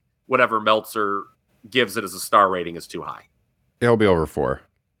guarantee whatever Meltzer gives it as a star rating is too high. It'll be over 4.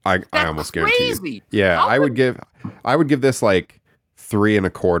 I almost guarantee you. Yeah, I would give this like 3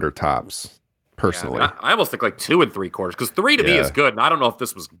 1/4 tops. Personally, yeah, I almost think like 2 3/4 because 3 to me is good, and I don't know if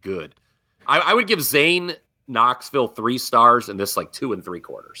this was good. I would give Zayn Knoxville 3 stars and this like 2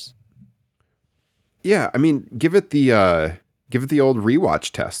 3/4. Yeah, I mean, give it the old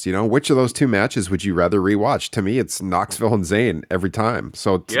rewatch test. You know, which of those 2 matches would you rather rewatch? To me, it's Knoxville and Zayn every time.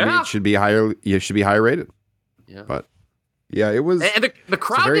 So to me, it should be higher. You should be higher rated. Yeah, but yeah, it was. And the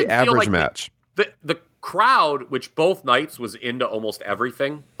crowd, a very average match. The crowd, which both nights was into almost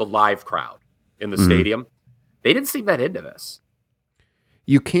everything, the live crowd in the stadium, they didn't seem that into this.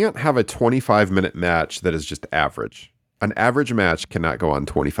 You can't have a 25-minute match that is just average. An average match cannot go on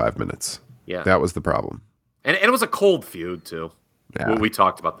 25 minutes. Yeah. That was the problem. And it was a cold feud, too. Yeah. We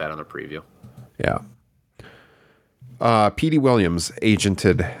talked about that on the preview. Yeah. Petey Williams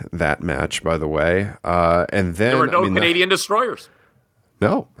agented that match, by the way. And then there were no Canadian destroyers.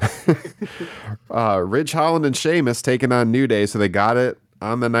 No. Ridge Holland and Sheamus taking on New Day, so they got it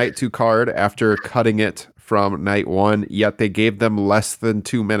on the night 2 card after cutting it from night 1, yet they gave them less than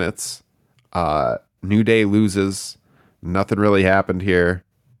 2 minutes. New Day loses. Nothing really happened here.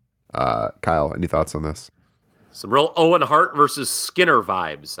 Kyle, any thoughts on this? Some real Owen Hart versus Skinner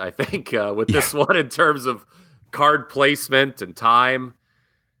vibes, I think, with this one in terms of card placement and time.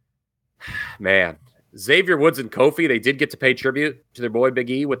 Man, Xavier Woods and Kofi, they did get to pay tribute to their boy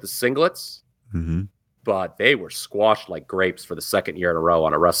Big E with the singlets, but they were squashed like grapes for the 2nd year in a row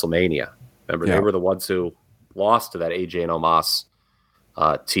on a WrestleMania. Remember, they were the ones who lost to that AJ and Omos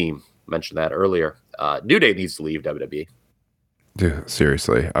team. Mentioned that earlier. New Day needs to leave WWE. Dude,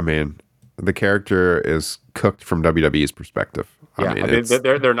 seriously. I mean, the character is cooked from WWE's perspective. I mean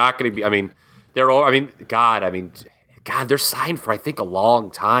they're not going to be. I mean, God, they're signed for I think a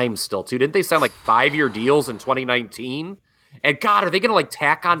long time still too. Didn't they sign like 5-year deals in 2019? And God, are they going to like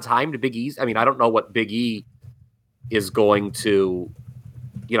tack on time to Big E's? I mean, I don't know what Big E is going to.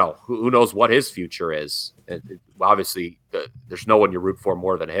 You know, who knows what his future is? Obviously, there's no one you root for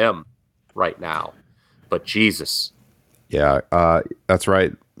more than him right now. But Jesus. Yeah, that's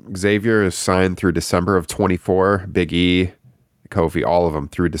right. Xavier is signed through December of 24. Big E, Kofi, all of them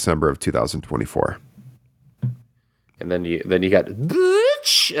through December of 2024. And then you got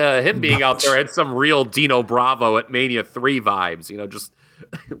Butch, him being out there had some real Dino Bravo at Mania 3 vibes. You know, just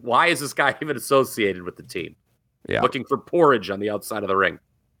why is this guy even associated with the team? Yeah, looking for porridge on the outside of the ring.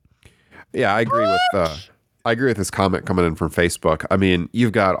 Yeah, I agree with this comment coming in from Facebook. I mean,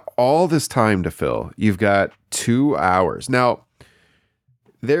 you've got all this time to fill. You've got 2 hours. Now,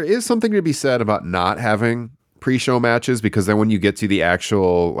 there is something to be said about not having pre-show matches because then when you get to the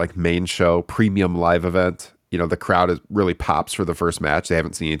actual like main show, premium live event, you know, the crowd really pops for the first match. They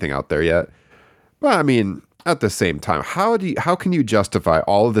haven't seen anything out there yet. But I mean, at the same time, how can you justify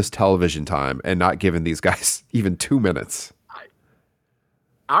all of this television time and not giving these guys even 2 minutes?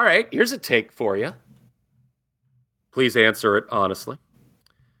 All right, here's a take for you. Please answer it honestly.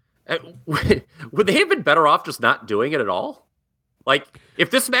 Would they have been better off just not doing it at all? Like, if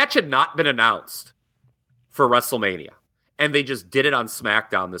this match had not been announced for WrestleMania and they just did it on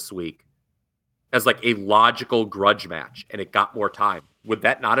SmackDown this week as like a logical grudge match and it got more time, would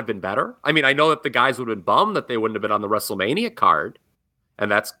that not have been better? I mean, I know that the guys would have been bummed that they wouldn't have been on the WrestleMania card,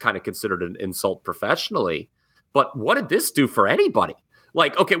 and that's kind of considered an insult professionally. But what did this do for anybody?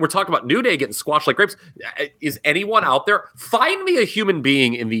 Like, okay, we're talking about New Day getting squashed like grapes. Is anyone out there? Find me a human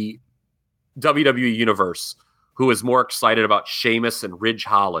being in the WWE universe who is more excited about Sheamus and Ridge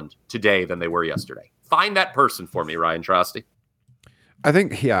Holland today than they were yesterday. Find that person for me, Ryan Trosty. I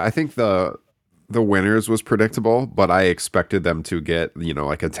think the winners was predictable, but I expected them to get, you know,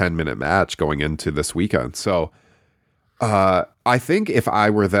 like a 10-minute match going into this weekend. So I think if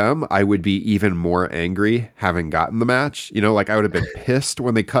I were them, I would be even more angry having gotten the match. You know, like I would have been pissed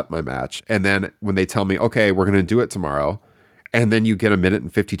when they cut my match. And then when they tell me, okay, we're going to do it tomorrow, and then you get 1 minute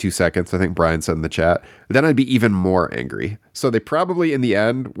and 52 seconds, I think Brian said in the chat, then I'd be even more angry. So they probably in the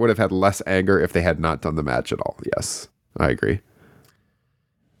end would have had less anger if they had not done the match at all. Yes, I agree.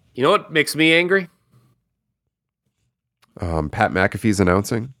 You know what makes me angry? Pat McAfee's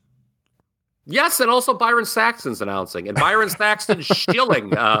announcing. Yes, and also Byron Saxton's announcing. And Byron Saxton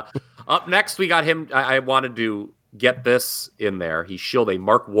shilling. Up next, we got him. I wanted to get this in there. He shilled a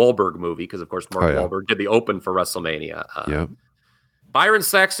Mark Wahlberg movie because, of course, Mark Wahlberg did the open for WrestleMania. Yeah. Byron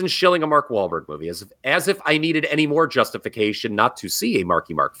Saxton shilling a Mark Wahlberg movie as if I needed any more justification not to see a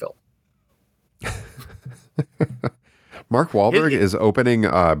Marky Mark film. Mark Wahlberg is opening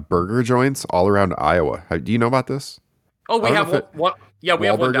burger joints all around Iowa. Do you know about this? Oh, we have one. Yeah, we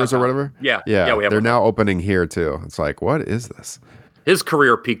have one Wahlburgers or downtown. whatever. Yeah, Yeah, we have they're one. now opening here too. It's like, what is this? His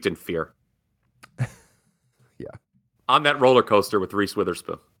career peaked in fear. Yeah. On that roller coaster with Reese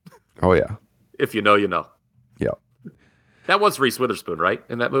Witherspoon. Oh yeah. If you know, you know. Yeah. That was Reese Witherspoon, right?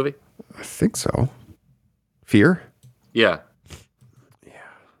 In that movie? I think so. Fear? Yeah.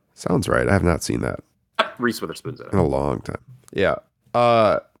 Sounds right. I have not seen that Reese Witherspoon's in in it. a long time. Yeah.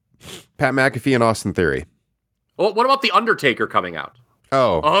 Pat McAfee and Austin Theory. Well, what about The Undertaker coming out?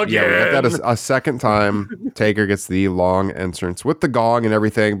 Oh, yeah, we got that Again. a second time. Taker gets the long entrance with the gong and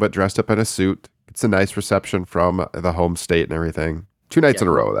everything, but dressed up in a suit. It's a nice reception from the home state and everything. 2 nights in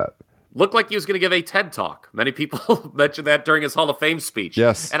a row of that. Looked like he was going to give a TED Talk. Many people mentioned that during his Hall of Fame speech.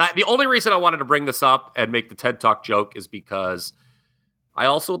 Yes. And the only reason I wanted to bring this up and make the TED Talk joke is because I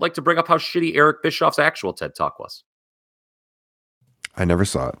also would like to bring up how shitty Eric Bischoff's actual TED Talk was. I never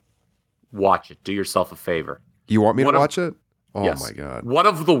saw it. Watch it. Do yourself a favor. You want me One to of- watch it? Oh Yes. my God. One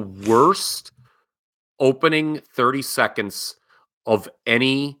of the worst opening 30 seconds of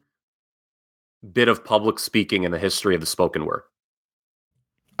any bit of public speaking in the history of the spoken word.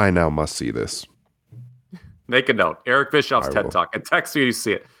 I now must see this. Make a note. Eric Bischoff's I TED will. Talk. And text me when you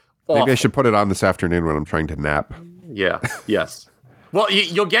see it. Maybe I Awful. should put it on this afternoon when I'm trying to nap. Yeah. Yes. Well,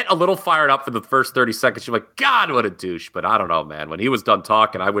 you'll get a little fired up for the first 30 seconds. You're like, God, what a douche. But I don't know, man. When he was done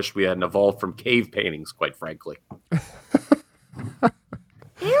talking, I wish we hadn't evolved from cave paintings, quite frankly.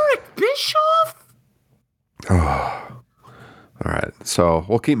 Eric Bischoff? All right. So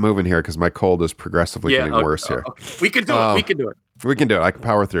we'll keep moving here because my cold is progressively getting worse here. Okay. We can do it. We can do it. We can do it. I can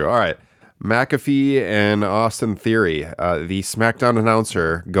power through. All right. McAfee and Austin Theory. The SmackDown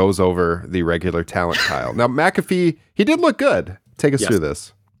announcer goes over the regular talent pile. Now, McAfee, he did look good. Take us Yes. through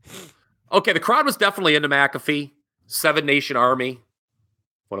this. Okay, the crowd was definitely into McAfee. Seven Nation Army,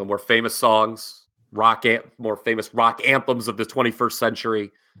 one of the more famous songs, more famous rock anthems of the 21st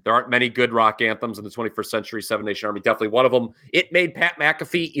century. There aren't many good rock anthems in the 21st century. Seven Nation Army, definitely one of them. It made Pat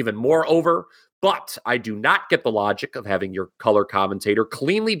McAfee even more over, but I do not get the logic of having your color commentator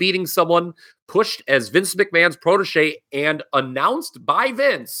cleanly beating someone pushed as Vince McMahon's protege and announced by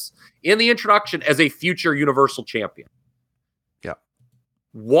Vince in the introduction as a future Universal Champion. Yeah.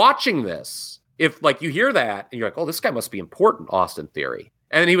 Watching this, if like you hear that and you're like, oh, this guy must be important, Austin Theory.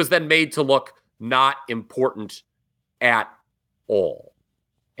 And he was then made to look not important at all.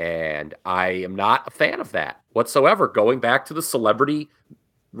 And I am not a fan of that whatsoever. Going back to the celebrity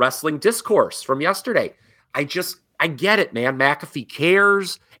wrestling discourse from yesterday, I get it, man. McAfee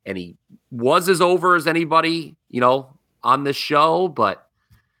cares and he was as over as anybody, on this show, but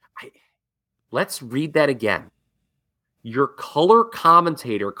let's read that again. Your color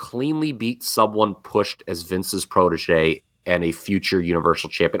commentator cleanly beat someone pushed as Vince's protege and a future Universal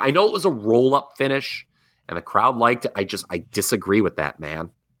Champion. I know it was a roll-up finish, and the crowd liked it. I disagree with that,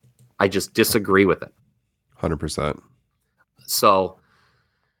 man. I just disagree with it. 100%. So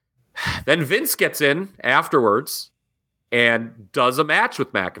then Vince gets in afterwards and does a match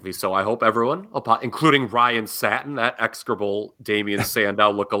with McAfee. So I hope everyone, including Ryan Satin, that execrable Damian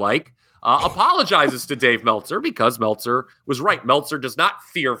Sandow lookalike, apologizes to Dave Meltzer because Meltzer was right. Meltzer does not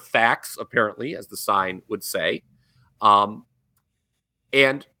fear facts, apparently, as the sign would say. And,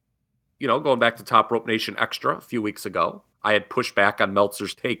 going back to Top Rope Nation Extra a few weeks ago, I had pushed back on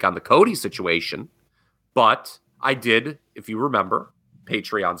Meltzer's take on the Cody situation, but I did, if you remember,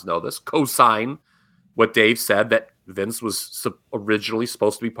 Patreons know this, co-sign what Dave said, that Vince was originally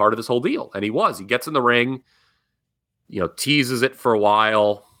supposed to be part of this whole deal. And he was. He gets in the ring, teases it for a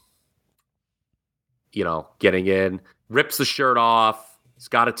while, getting in, rips the shirt off. He's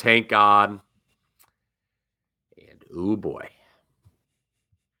got a tank on. And, ooh, boy.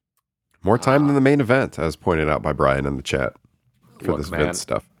 More time than the main event, as pointed out by Brian in the chat for Look, this man, Vince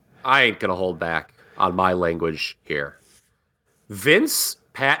stuff. I ain't going to hold back on my language here. Vince,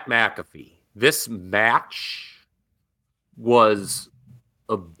 Pat McAfee, this match was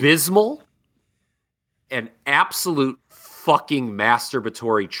abysmal and absolute fucking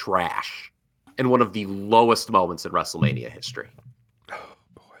masturbatory trash and one of the lowest moments in WrestleMania history. Oh,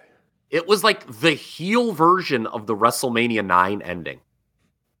 boy. It was like the heel version of the WrestleMania 9 ending.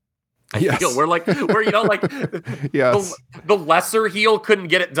 Yes. Yes. The lesser heel couldn't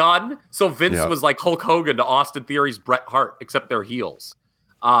get it done. So Vince was like Hulk Hogan to Austin Theory's Bret Hart, except they're heels.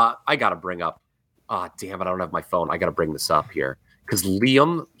 I got to bring up, damn it, I don't have my phone. I got to bring this up here. Because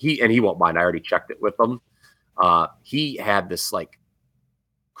Liam, he won't mind. I already checked it with him. He had this like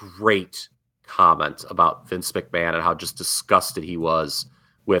great comment about Vince McMahon and how just disgusted he was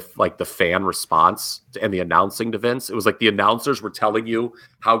with like the fan response and the announcing to Vince. It was like the announcers were telling you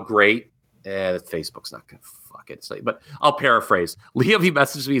how great, Facebook's not going to fucking say, but I'll paraphrase. Levy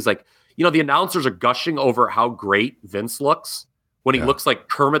messaged me. He's like, the announcers are gushing over how great Vince looks when he looks like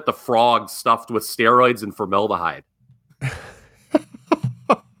Kermit the Frog stuffed with steroids and formaldehyde.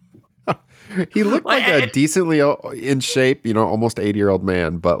 He looked like a decently in shape, almost 80-year-old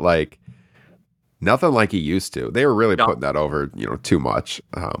man, but like nothing like he used to. They were really putting that over, too much.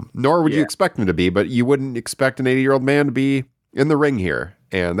 Nor would you expect him to be, but you wouldn't expect an 80-year-old man to be in the ring here.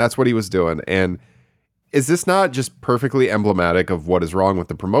 And that's what he was doing. And is this not just perfectly emblematic of what is wrong with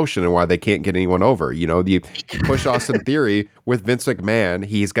the promotion and why they can't get anyone over? You push Austin Theory with Vince McMahon.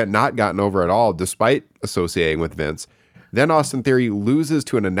 He's not gotten over at all, despite associating with Vince. Then Austin Theory loses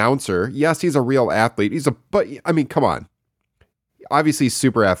to an announcer. Yes, he's a real athlete. But I mean, come on. Obviously,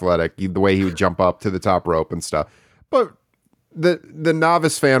 super athletic, the way he would jump up to the top rope and stuff. But the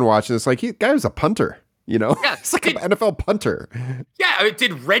novice fan watching this, like, guy was a punter, Yeah, it's like an NFL punter. Yeah, I mean,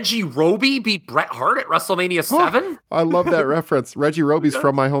 did Reggie Roby beat Bret Hart at WrestleMania 7? Oh, I love that reference. Reggie Roby's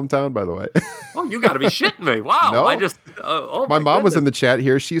from my hometown, by the way. Oh, you got to be shitting me. Wow. No? My mom was in the chat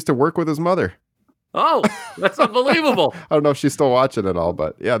here. She used to work with his mother. Oh, that's unbelievable. I don't know if she's still watching it all,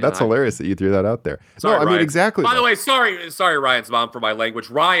 but that's hilarious that you threw that out there. Sorry, I mean, exactly. By the way, sorry, Ryan's mom, for my language.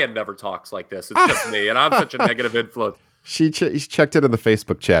 Ryan never talks like this. It's just me, and I'm such a negative influence. She checked it in the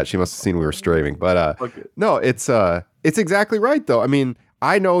Facebook chat. She must have seen we were streaming, but no, it's exactly right though. I mean,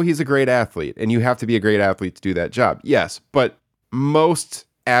 I know he's a great athlete, and you have to be a great athlete to do that job. Yes, but most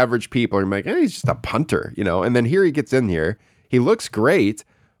average people are like, he's just a punter, And then here he gets in here, he looks great.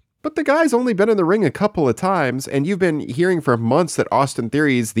 But the guy's only been in the ring a couple of times, and you've been hearing for months that Austin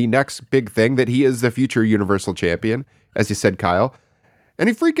Theory is the next big thing, that he is the future Universal Champion, as you said, Kyle. And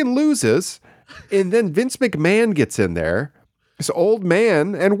he freaking loses, and then Vince McMahon gets in there, this old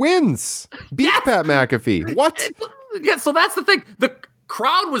man, and wins. Beats Pat McAfee. What? Yeah, so that's the thing. The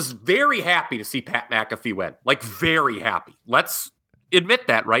crowd was very happy to see Pat McAfee win. Like, very happy. Let's admit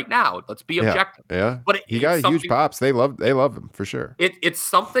that right now. Let's be objective. Yeah. But he got huge pops. They love him for sure. It's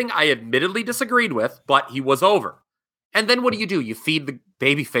something I admittedly disagreed with, but he was over. And then what do? You feed the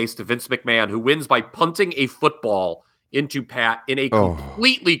babyface to Vince McMahon, who wins by punting a football into Pat in a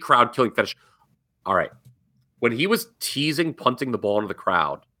completely crowd-killing finish. All right. When he was teasing punting the ball into the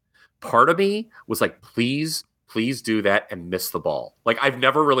crowd, part of me was like, please do that and miss the ball. Like, I've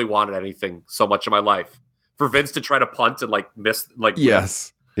never really wanted anything so much in my life. For Vince to try to punt and miss,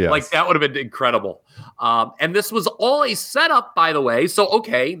 yes. Like that would have been incredible. And this was all a setup, by the way. So,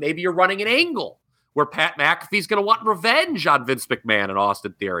 okay, maybe you're running an angle where Pat McAfee's going to want revenge on Vince McMahon and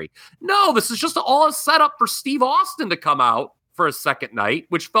Austin Theory. No, this is just all a setup for Steve Austin to come out for a second night,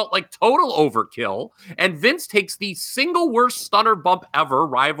 which felt like total overkill. And Vince takes the single worst stunner bump ever,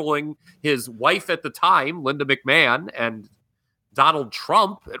 rivaling his wife at the time, Linda McMahon, and Donald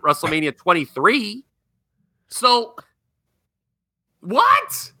Trump at WrestleMania 23. So,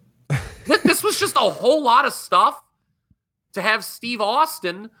 what? This was just a whole lot of stuff to have Steve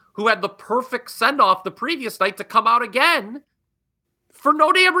Austin, who had the perfect send-off the previous night, to come out again for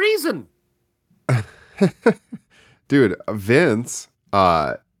no damn reason. Dude, Vince,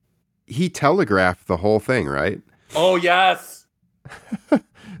 he telegraphed the whole thing, right? Oh, yes.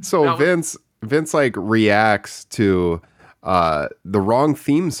 So Vince reacts to the wrong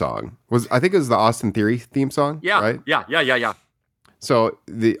theme song. I think it was the Austin Theory theme song. Yeah. Right? Yeah. So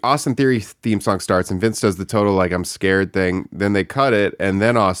the Austin Theory theme song starts, and Vince does the total I'm scared thing. Then they cut it, and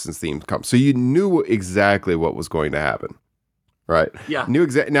then Austin's theme comes. So you knew exactly what was going to happen, right? Yeah.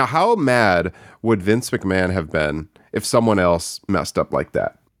 Now, how mad would Vince McMahon have been if someone else messed up like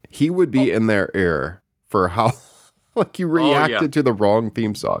that? He would be in their ear for how you reacted to the wrong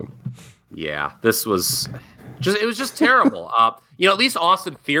theme song. Yeah, this was just terrible. At least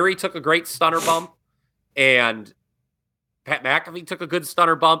Austin Theory took a great stunner bump, and Pat McAfee took a good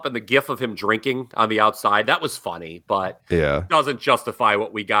stunner bump, and the gif of him drinking on the outside, that was funny, but doesn't justify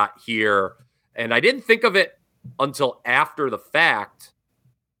what we got here. And I didn't think of it until after the fact,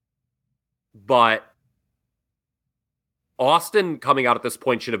 but Austin coming out at this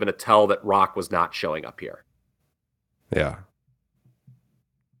point should have been a tell that Rock was not showing up here. Yeah.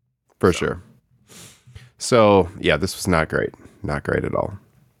 For sure. So, yeah, this was not great. Not great at all.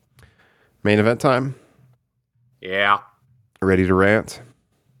 Main event time? Yeah. Ready to rant?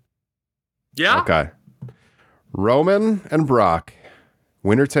 Yeah. Okay. Roman and Brock,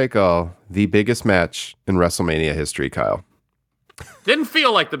 winner take all, the biggest match in WrestleMania history, Kyle. Didn't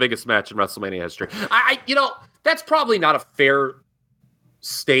feel like the biggest match in WrestleMania history. That's probably not a fair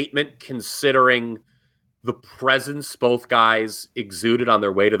statement considering the presence both guys exuded on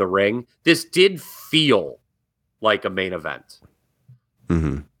their way to the ring. This did feel like a main event.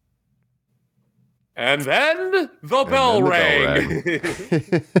 Mm-hmm. And then the bell rang.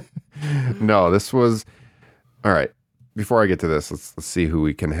 No, this was all right. Before I get to this, let's see who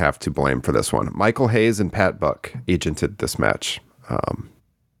we can have to blame for this one. Michael Hayes and Pat Buck agented this match.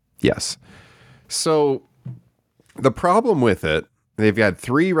 Yes. So the problem with it, they've got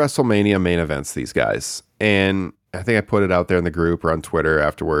 3 WrestleMania main events, these guys. And I think I put it out there in the group or on Twitter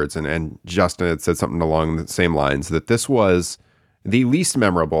afterwards. And Justin had said something along the same lines that this was the least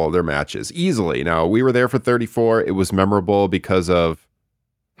memorable of their matches, easily. Now, we were there for 34. It was memorable because of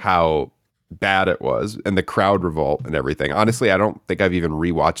how bad it was and the crowd revolt and everything. Honestly, I don't think I've even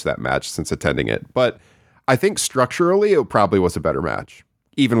rewatched that match since attending it. But I think structurally, it probably was a better match,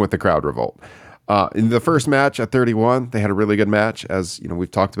 even with the crowd revolt. In the first match at 31, they had a really good match, as you know we've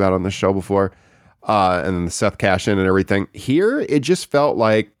talked about on this show before. And then the Seth cash-in and everything. Here, it just felt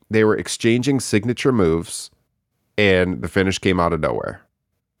like they were exchanging signature moves and the finish came out of nowhere.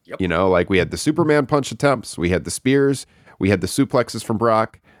 Yep. You know, like we had the Superman punch attempts, we had the spears, we had the suplexes from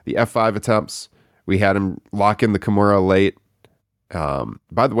Brock, the F5 attempts, we had him lock in the Kimura late.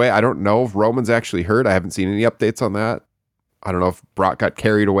 By the way, I don't know if Roman's actually hurt. I haven't seen any updates on that. I don't know if Brock got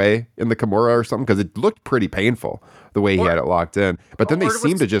carried away in the Kimura or something, because it looked pretty painful the way he had it locked in. But then they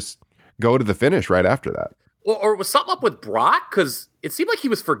seemed to just go to the finish right after that. Or was something up with Brock? Because it seemed like he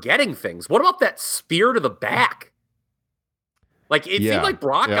was forgetting things. What about that spear to the back? Like, it seemed like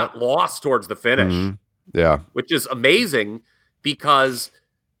Brock got lost towards the finish. Mm-hmm. Yeah. Which is amazing, because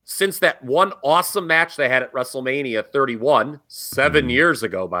since that one awesome match they had at WrestleMania 31, 7 years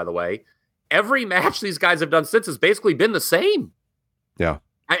ago, by the way, every match these guys have done since has basically been the same. Yeah.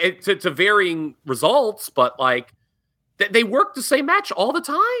 To varying results, but like, they worked the same match all the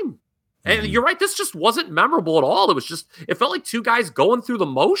time. And you're right, this just wasn't memorable at all. It felt like 2 guys going through the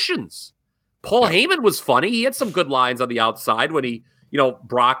motions. Paul Heyman was funny. He had some good lines on the outside when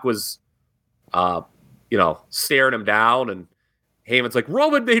Brock was, staring him down, and Heyman's like,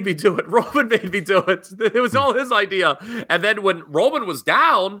 Roman made me do it. Roman made me do it. It was all his idea. And then when Roman was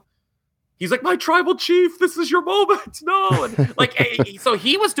down, he's like, my tribal chief, this is your moment. No. And so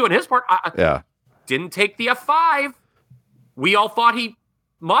he was doing his part. Didn't take the F5. We all thought he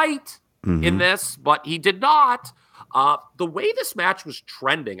might in this, but he did not. The way this match was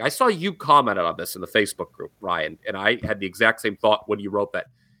trending, I saw you commented on this in the Facebook group, Ryan, and I had the exact same thought when you wrote that.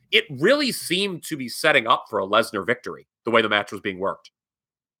 It really seemed to be setting up for a Lesnar victory, the way the match was being worked,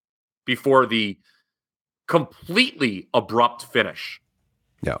 before the completely abrupt finish.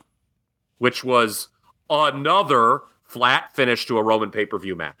 Yeah. Which was another flat finish to a Roman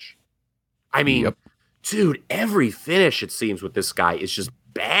pay-per-view match. I mean, dude, every finish, it seems, with this guy is just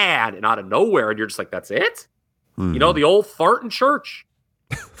bad and out of nowhere, and you're just like, that's it? You know, the old fart in church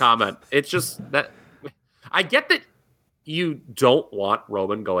comment. It's just that I get that you don't want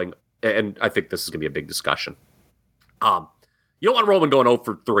Roman going, and I think this is going to be a big discussion. You don't want Roman going 0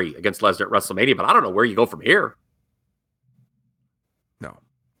 for 3 against Lesnar at WrestleMania, but I don't know where you go from here. No.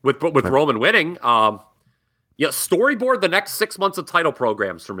 With Roman winning, storyboard the next 6 months of title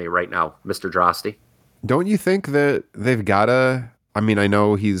programs for me right now, Mr. Drosty. Don't you think that they've got to... I mean, I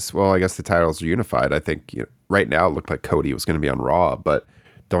know I guess the titles are unified. I think right now it looked like Cody was going to be on Raw, but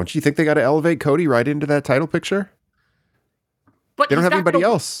don't you think they got to elevate Cody right into that title picture? But they don't have anybody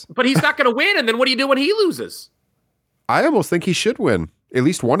else. But he's not going to win, and then what do you do when he loses? I almost think he should win at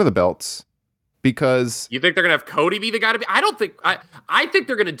least one of the belts, because... You think they're going to have Cody be the guy to be... I don't think... I think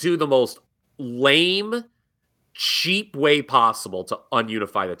they're going to do the most lame, cheap way possible to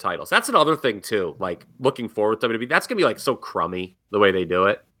ununify the titles. That's another thing, too. Like, looking forward to WWE, that's going to be, like, so crummy, the way they do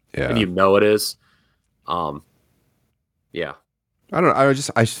it. Yeah. And it is. Yeah. I don't know. I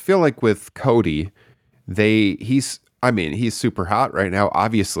just feel like with Cody, he's super hot right now.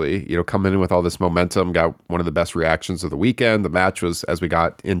 Obviously, coming in with all this momentum, got one of the best reactions of the weekend. The match was, as we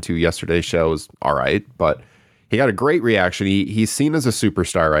got into yesterday's show, was all right, but he got a great reaction. He's seen as a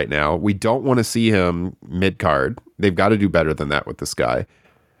superstar right now. We don't want to see him mid-card. They've got to do better than that with this guy.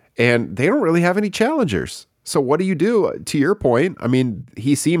 And they don't really have any challengers. So what do you do? To your point, I mean,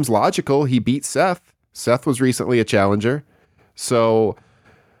 he seems logical. He beat Seth. Seth was recently a challenger. So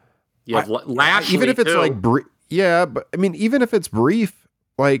Lashley, even if it's too. like but I mean, even if it's brief,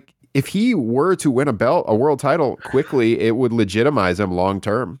 like if he were to win a world title quickly, it would legitimize him long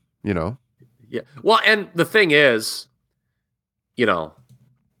term, Yeah. Well, and the thing is,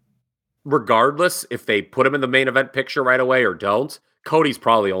 regardless if they put him in the main event picture right away or don't, Cody's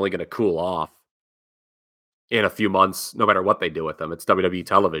probably only going to cool off in a few months, no matter what they do with them. It's WWE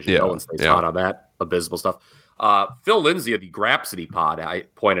television. No one stays hot on that abysmal stuff. Phil Lindsay of the Grapsity Pod, I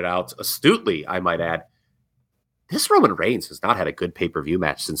pointed out astutely, I might add, this Roman Reigns has not had a good pay-per-view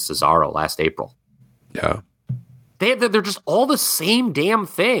match since Cesaro last April. Yeah. They're just all the same damn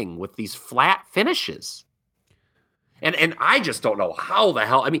thing with these flat finishes. And I just don't know how the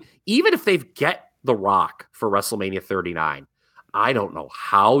hell. I mean, even if they get The Rock for WrestleMania 39, I don't know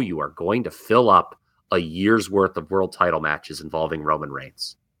how you are going to fill up a year's worth of world title matches involving Roman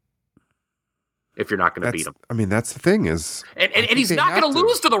Reigns if you're not going to beat him. I mean, that's the thing is... And he's not going to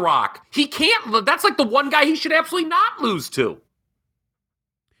lose to The Rock. He can't. That's like the one guy he should absolutely not lose to.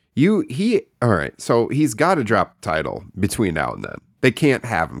 All right, so he's got to drop the title between now and then. They can't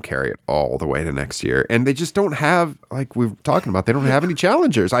have him carry it all the way to next year. And they just don't have, like we were talking about, they don't have any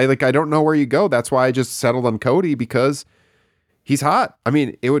challengers. I don't know where you go. That's why I just settled on Cody, because he's hot. I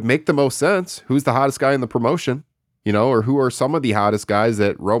mean, it would make the most sense. Who's the hottest guy in the promotion? Or who are some of the hottest guys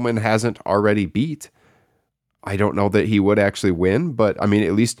that Roman hasn't already beat? I don't know that he would actually win, but I mean,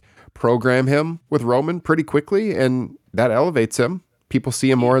 at least program him with Roman pretty quickly, and that elevates him. People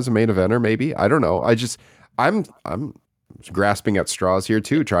see him more as a main eventer, maybe. I don't know. I'm grasping at straws here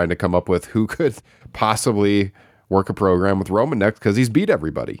too, trying to come up with who could possibly work a program with Roman next, because he's beat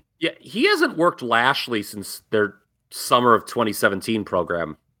everybody. Yeah, he hasn't worked Lashley since their summer of 2017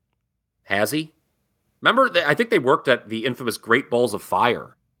 program, has he? Remember, I think they worked at the infamous Great Balls of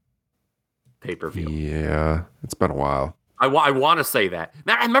Fire pay-per-view. Yeah, it's been a while. I want to say that.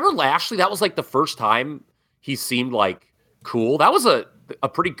 Now, I remember Lashley, that was like the first time he seemed like cool. That was a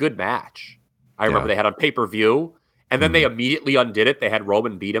pretty good match. I remember they had on pay-per-view, and then they immediately undid it. They had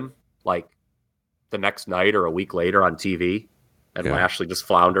Roman beat him like the next night or a week later on TV, and Lashley just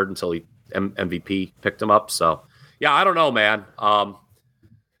floundered until MVP picked him up. So, yeah, I don't know, man.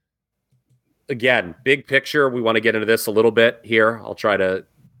 Again, big picture, we want to get into this a little bit here. I'll try to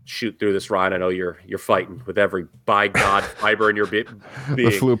shoot through this, Ryan. I know you're fighting with every, by God, fiber in your being.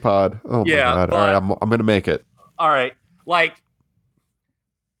 The flu pod. Oh, my God. All right, I'm going to make it. All right. Like,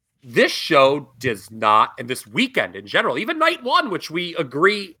 this show does not, and this weekend in general, even night one, which we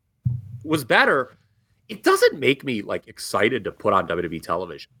agree was better, it doesn't make me like excited to put on WWE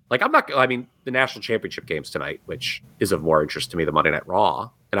television. Like, the national championship game's tonight, which is of more interest to me than Monday Night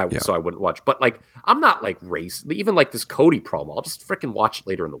Raw. So I wouldn't watch, but like, I'm not like even like this Cody promo. I'll just freaking watch it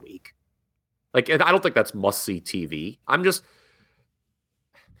later in the week. Like, I don't think that's must see TV.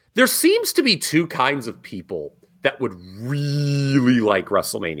 There seems to be two kinds of people that would really like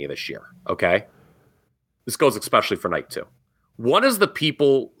WrestleMania this year. Okay. This goes especially for night two. One is the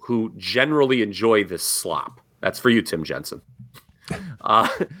people who generally enjoy this slop. That's for you, Tim Jensen.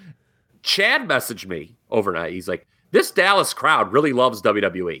 Chad messaged me overnight. He's like, this Dallas crowd really loves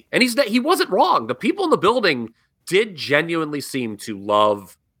WWE. And he wasn't wrong. The people in the building did genuinely seem to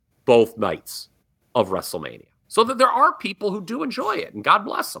love both nights of WrestleMania. So that there are people who do enjoy it, and God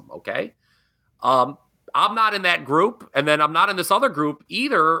bless them, okay? I'm not in that group, and then I'm not in this other group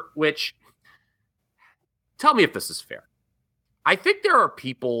either, which, tell me if this is fair. I think there are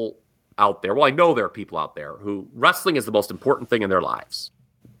people out there, well, I know there are people out there who wrestling is the most important thing in their lives.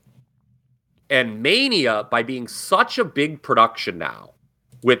 And Mania, by being such a big production now,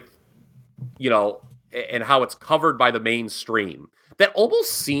 with, and how it's covered by the mainstream, that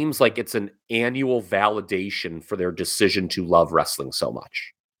almost seems like it's an annual validation for their decision to love wrestling so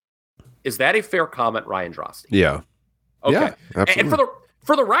much. Is that a fair comment, Ryan Drosty? Yeah. Okay. Yeah, absolutely. And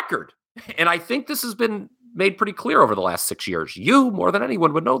for the record, and I think this has been made pretty clear over the last 6 years, you, more than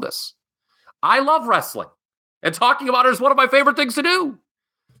anyone, would know this. I love wrestling, and talking about it is one of my favorite things to do.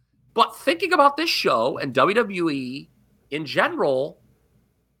 But thinking about this show and WWE in general,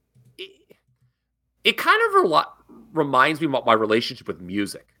 it kind of reminds me about my relationship with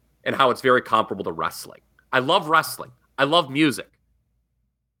music and how it's very comparable to wrestling. I love wrestling. I love music.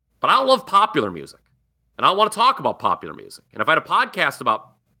 But I don't love popular music. And I don't want to talk about popular music. And if I had a podcast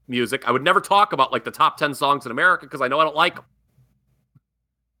about music, I would never talk about like the top 10 songs in America because I know I don't like them.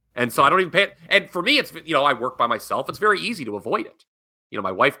 And so I don't even pay it. And for me, it's, I work by myself. It's very easy to avoid it. My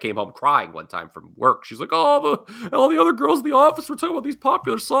wife came home crying one time from work. She's like, all the other girls in the office were talking about these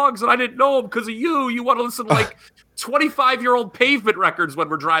popular songs, and I didn't know them because of you. You want to listen to like 25-year-old Pavement records when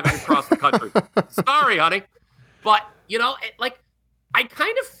we're driving across the country. Sorry, honey. But, I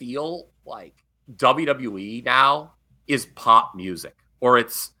kind of feel like WWE now is pop music, or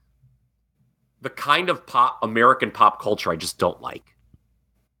it's the kind of American pop culture I just don't like.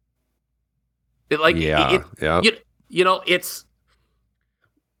 It's...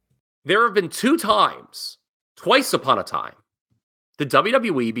 There have been twice upon a time, the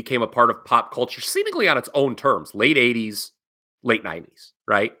WWE became a part of pop culture seemingly on its own terms, late 80s, late 90s,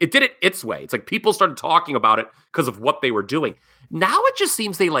 right? It did it its way. It's like people started talking about it because of what they were doing. Now it just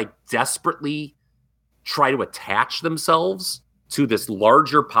seems they like desperately try to attach themselves to this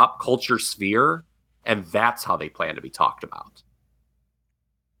larger pop culture sphere And that's how they plan to be talked about.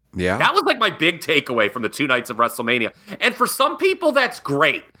 Yeah. That was like my big takeaway from the 2 nights of WrestleMania. And for some people, that's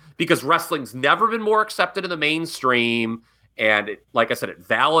great because wrestling's never been more accepted in the mainstream. And like I said, it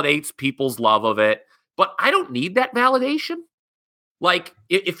validates people's love of it. But I don't need that validation. Like,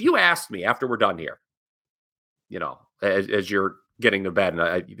 if you asked me after we're done here, as you're getting to bed,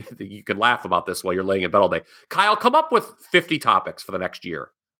 and you can laugh about this while you're laying in bed all day, Kyle, come up with 50 topics for the next year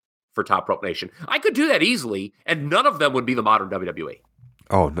for Top Rope Nation. I could do that easily, and none of them would be the modern WWE.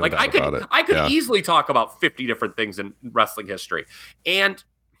 Oh, no, like I could easily talk about 50 different things in wrestling history, and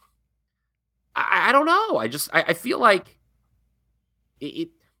I don't know. I feel like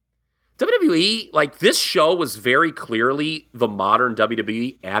WWE, like, this show was very clearly the modern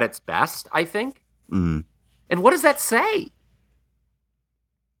WWE at its best, I think. Mm. And what does that say?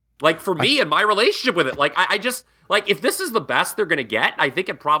 Like, for me and my relationship with it, like, I just, like, if this is the best they're going to get, I think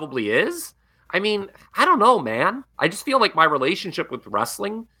it probably is. I mean, I don't know, man. I just feel like my relationship with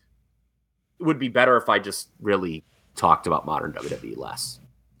wrestling would be better if I just really talked about modern WWE less.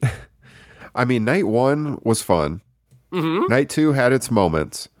 I mean, night 1 was fun. Mm-hmm. Night 2 had its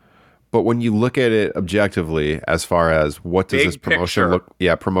moments. But when you look at it objectively, as far as what does this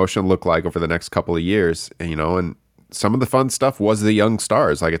promotion look like over the next couple of years, and some of the fun stuff was the young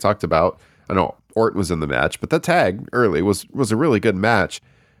stars, like I talked about. I know Orton was in the match, but the tag early was a really good match.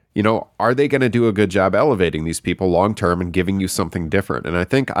 Are they going to do a good job elevating these people long term and giving you something different? And I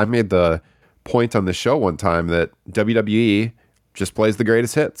think I made the point on the show one time that WWE just plays the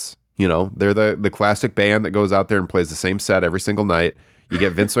greatest hits. They're the classic band that goes out there and plays the same set every single night. You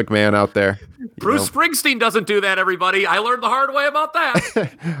get Vince McMahon out there. Bruce Springsteen doesn't do that, everybody. I learned the hard way about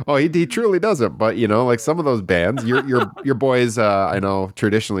that. Oh, he truly doesn't. But, like some of those bands, your boys, I know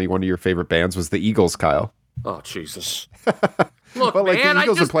traditionally one of your favorite bands was the Eagles, Kyle. Oh, Jesus. Look, but, like, man, the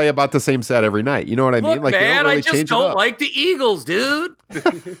Eagles would play about the same set every night. You know what I mean? Like, man, they don't really I just change don't like the Eagles, dude.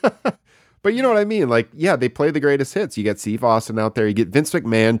 But you know what I mean? Like, yeah, they play the greatest hits. You get Steve Austin out there. You get Vince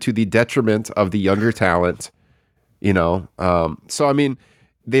McMahon to the detriment of the younger talent. So I mean,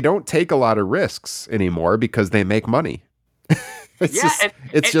 they don't take a lot of risks anymore because they make money.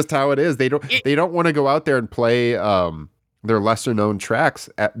 It's just how it is. They don't want to go out there and play their lesser known tracks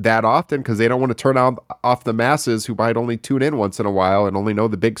that often because they don't want to turn off the masses who might only tune in once in a while and only know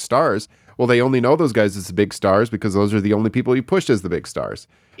the big stars. Well, they only know those guys as the big stars because those are the only people you pushed as the big stars.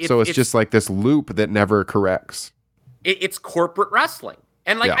 So it's just like this loop that never corrects. It's corporate wrestling.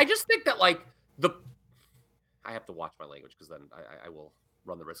 And I just think that I have to watch my language because then I will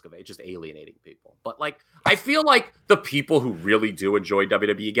run the risk of it just alienating people. But I feel like the people who really do enjoy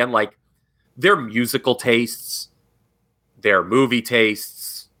WWE again, like their musical tastes, their movie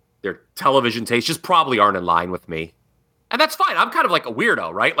tastes, their television tastes just probably aren't in line with me. And that's fine. I'm kind of like a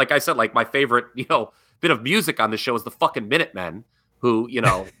weirdo, right? Like I said, like my favorite, bit of music on the show is the fucking Minutemen, who,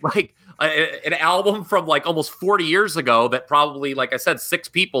 like an album from like almost 40 years ago that probably, like I said, 6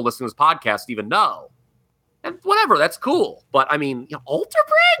 people listening to this podcast even know. And whatever, that's cool. But I mean, Alter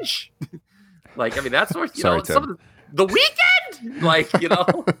Bridge? That's where, Sorry, some of the Weekend?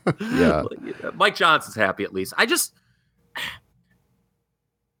 Yeah. Mike Johnson's happy at least. I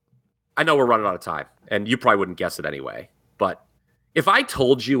know we're running out of time, and you probably wouldn't guess it anyway. But if I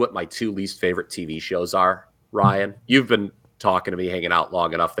told you what my 2 least favorite TV shows are, Ryan, you've been talking to me, hanging out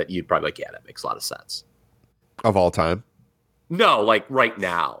long enough that you'd probably that makes a lot of sense. Of all time? No, right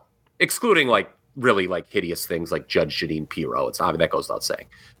now. Excluding really hideous things like Judge Jeanine Pirro. That goes without saying.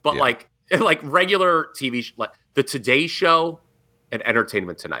 But regular TV, the Today Show and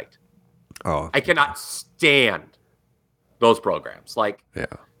Entertainment Tonight. Oh, I cannot stand those programs. Yeah.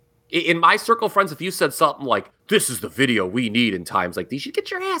 In my circle of friends, if you said something like, this is the video we need in times like these, you'd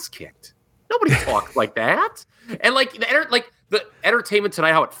get your ass kicked. Nobody talks like that. And the Entertainment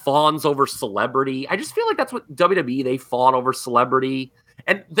Tonight, how it fawns over celebrity. I just feel like that's what WWE, they fawn over celebrity.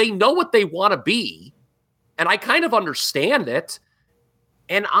 And they know what they want to be. And I kind of understand it.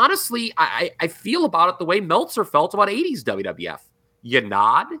 And honestly, I feel about it the way Meltzer felt about 80s WWF. You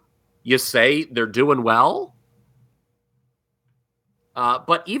nod. You say they're doing well.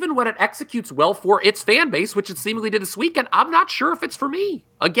 But even when it executes well for its fan base, which it seemingly did this weekend, I'm not sure if it's for me.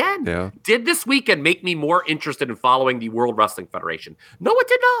 Again, Did this weekend make me more interested in following the World Wrestling Federation? No, it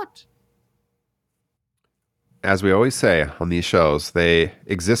did not. As we always say on these shows, they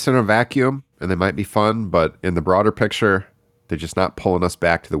exist in a vacuum and they might be fun, but in the broader picture, they're just not pulling us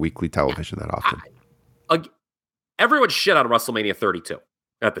back to the weekly television that often. Everyone shit on WrestleMania 32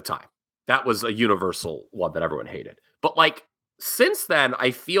 at the time. That was a universal one that everyone hated. But since then, I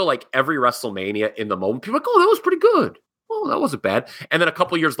feel like every WrestleMania in the moment, people are like, oh, that was pretty good. well, that wasn't bad. And then a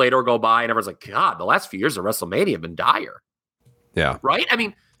couple years later, go by, and everyone's like, God, the last few years of WrestleMania have been dire. Yeah. Right? I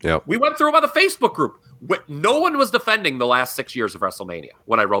mean, Yep. we went through them on the Facebook group. No one was defending the last 6 years of WrestleMania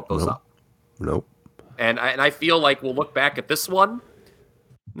when I wrote those up. Nope. And I feel like we'll look back at this one.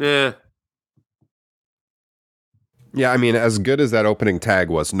 Yeah, I mean, as good as that opening tag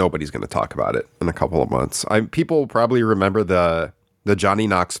was, nobody's going to talk about it in a couple of months. People will probably remember the Johnny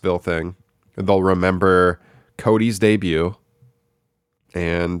Knoxville thing. They'll remember Cody's debut.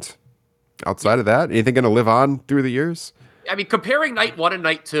 And outside of that, anything going to live on through the years? I mean, comparing night 1 and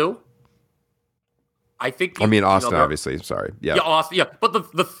night 2, I think... Austin, obviously. Sorry. Yeah. Yeah, Austin, yeah. But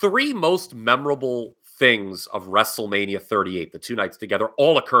the three most memorable things of WrestleMania 38, the 2 nights together,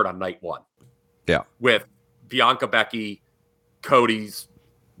 all occurred on night 1. Yeah. With Bianca Becky, Cody's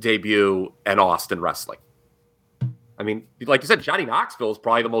debut, and Austin wrestling. I mean, like you said, Johnny Knoxville is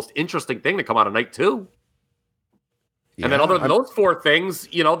probably the most interesting thing to come out of night 2. Yeah, and then other than those 4 things,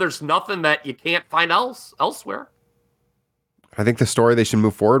 there's nothing that you can't find elsewhere. I think the story they should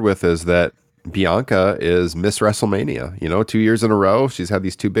move forward with is that Bianca is Miss WrestleMania. 2 years in a row, she's had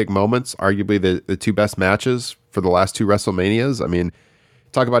these 2 big moments, arguably the 2 best matches for the last 2 WrestleManias. I mean,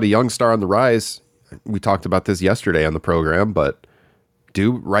 talk about a young star on the rise. We talked about this yesterday on the program, but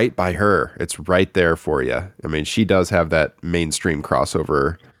do right by her. It's right there for you. I mean, she does have that mainstream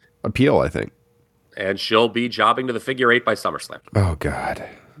crossover appeal, I think. And she'll be jobbing to the figure 8 by SummerSlam. Oh, God.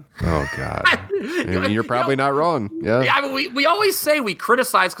 I mean, you're probably not wrong. Yeah. I mean, we always say we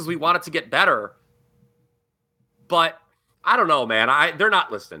criticize because we want it to get better. But I don't know, man. They're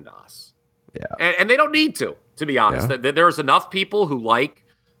not listening to us. Yeah. And they don't need to be honest. Yeah. There's enough people who like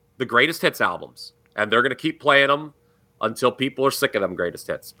the greatest hits albums. And they're going to keep playing them until people are sick of them greatest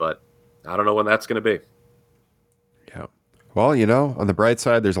hits. But I don't know when that's going to be. Yeah. Well, on the bright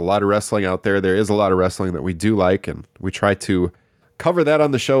side, there's a lot of wrestling out there. There is a lot of wrestling that we do like, and we try to cover that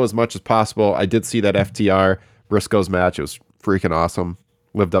on the show as much as possible. I did see that FTR Briscoes match. It was freaking awesome.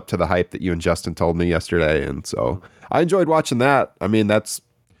 Lived up to the hype that you and Justin told me yesterday, and so I enjoyed watching that. I mean, that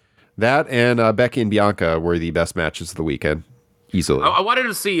and Becky and Bianca were the best matches of the weekend. Easily. I wanted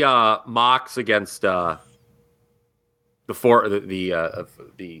to see Mox against the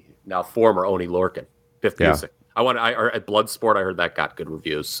now former Oney Lorcan, Fifth Music. At Bloodsport, I heard that got good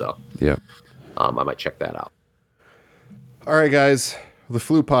reviews, so yeah, I might check that out. All right, guys, the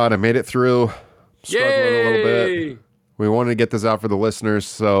Flu Pod. I made it through. Struggling a little bit. We wanted to get this out for the listeners,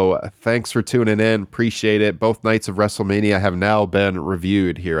 so thanks for tuning in. Appreciate it. Both nights of WrestleMania have now been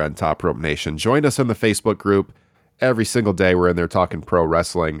reviewed here on Top Rope Nation. Join us in the Facebook group. Every single day we're in there talking pro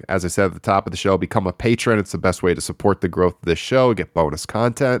wrestling. As I said at the top of the show, become a patron. It's the best way to support the growth of this show, get bonus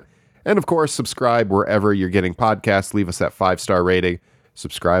content. And of course, subscribe wherever you're getting podcasts. Leave us that 5-star rating.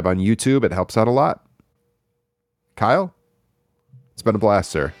 Subscribe on YouTube. It helps out a lot. Kyle, it's been a blast,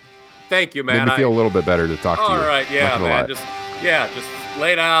 sir. Thank you, man. Made me feel a little bit better to talk to you. All right, yeah, man. Just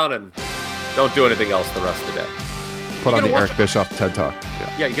lay down and don't do anything else the rest of the day. Put on the Eric Bischoff TED Talk.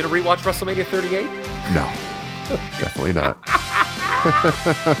 Yeah, you gonna rewatch WrestleMania 38? No. Definitely not. All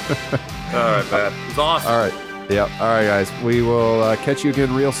right, man. It was awesome. All right. Yep. All right, guys. We will catch you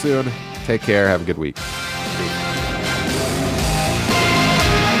again real soon. Take care. Have a good week.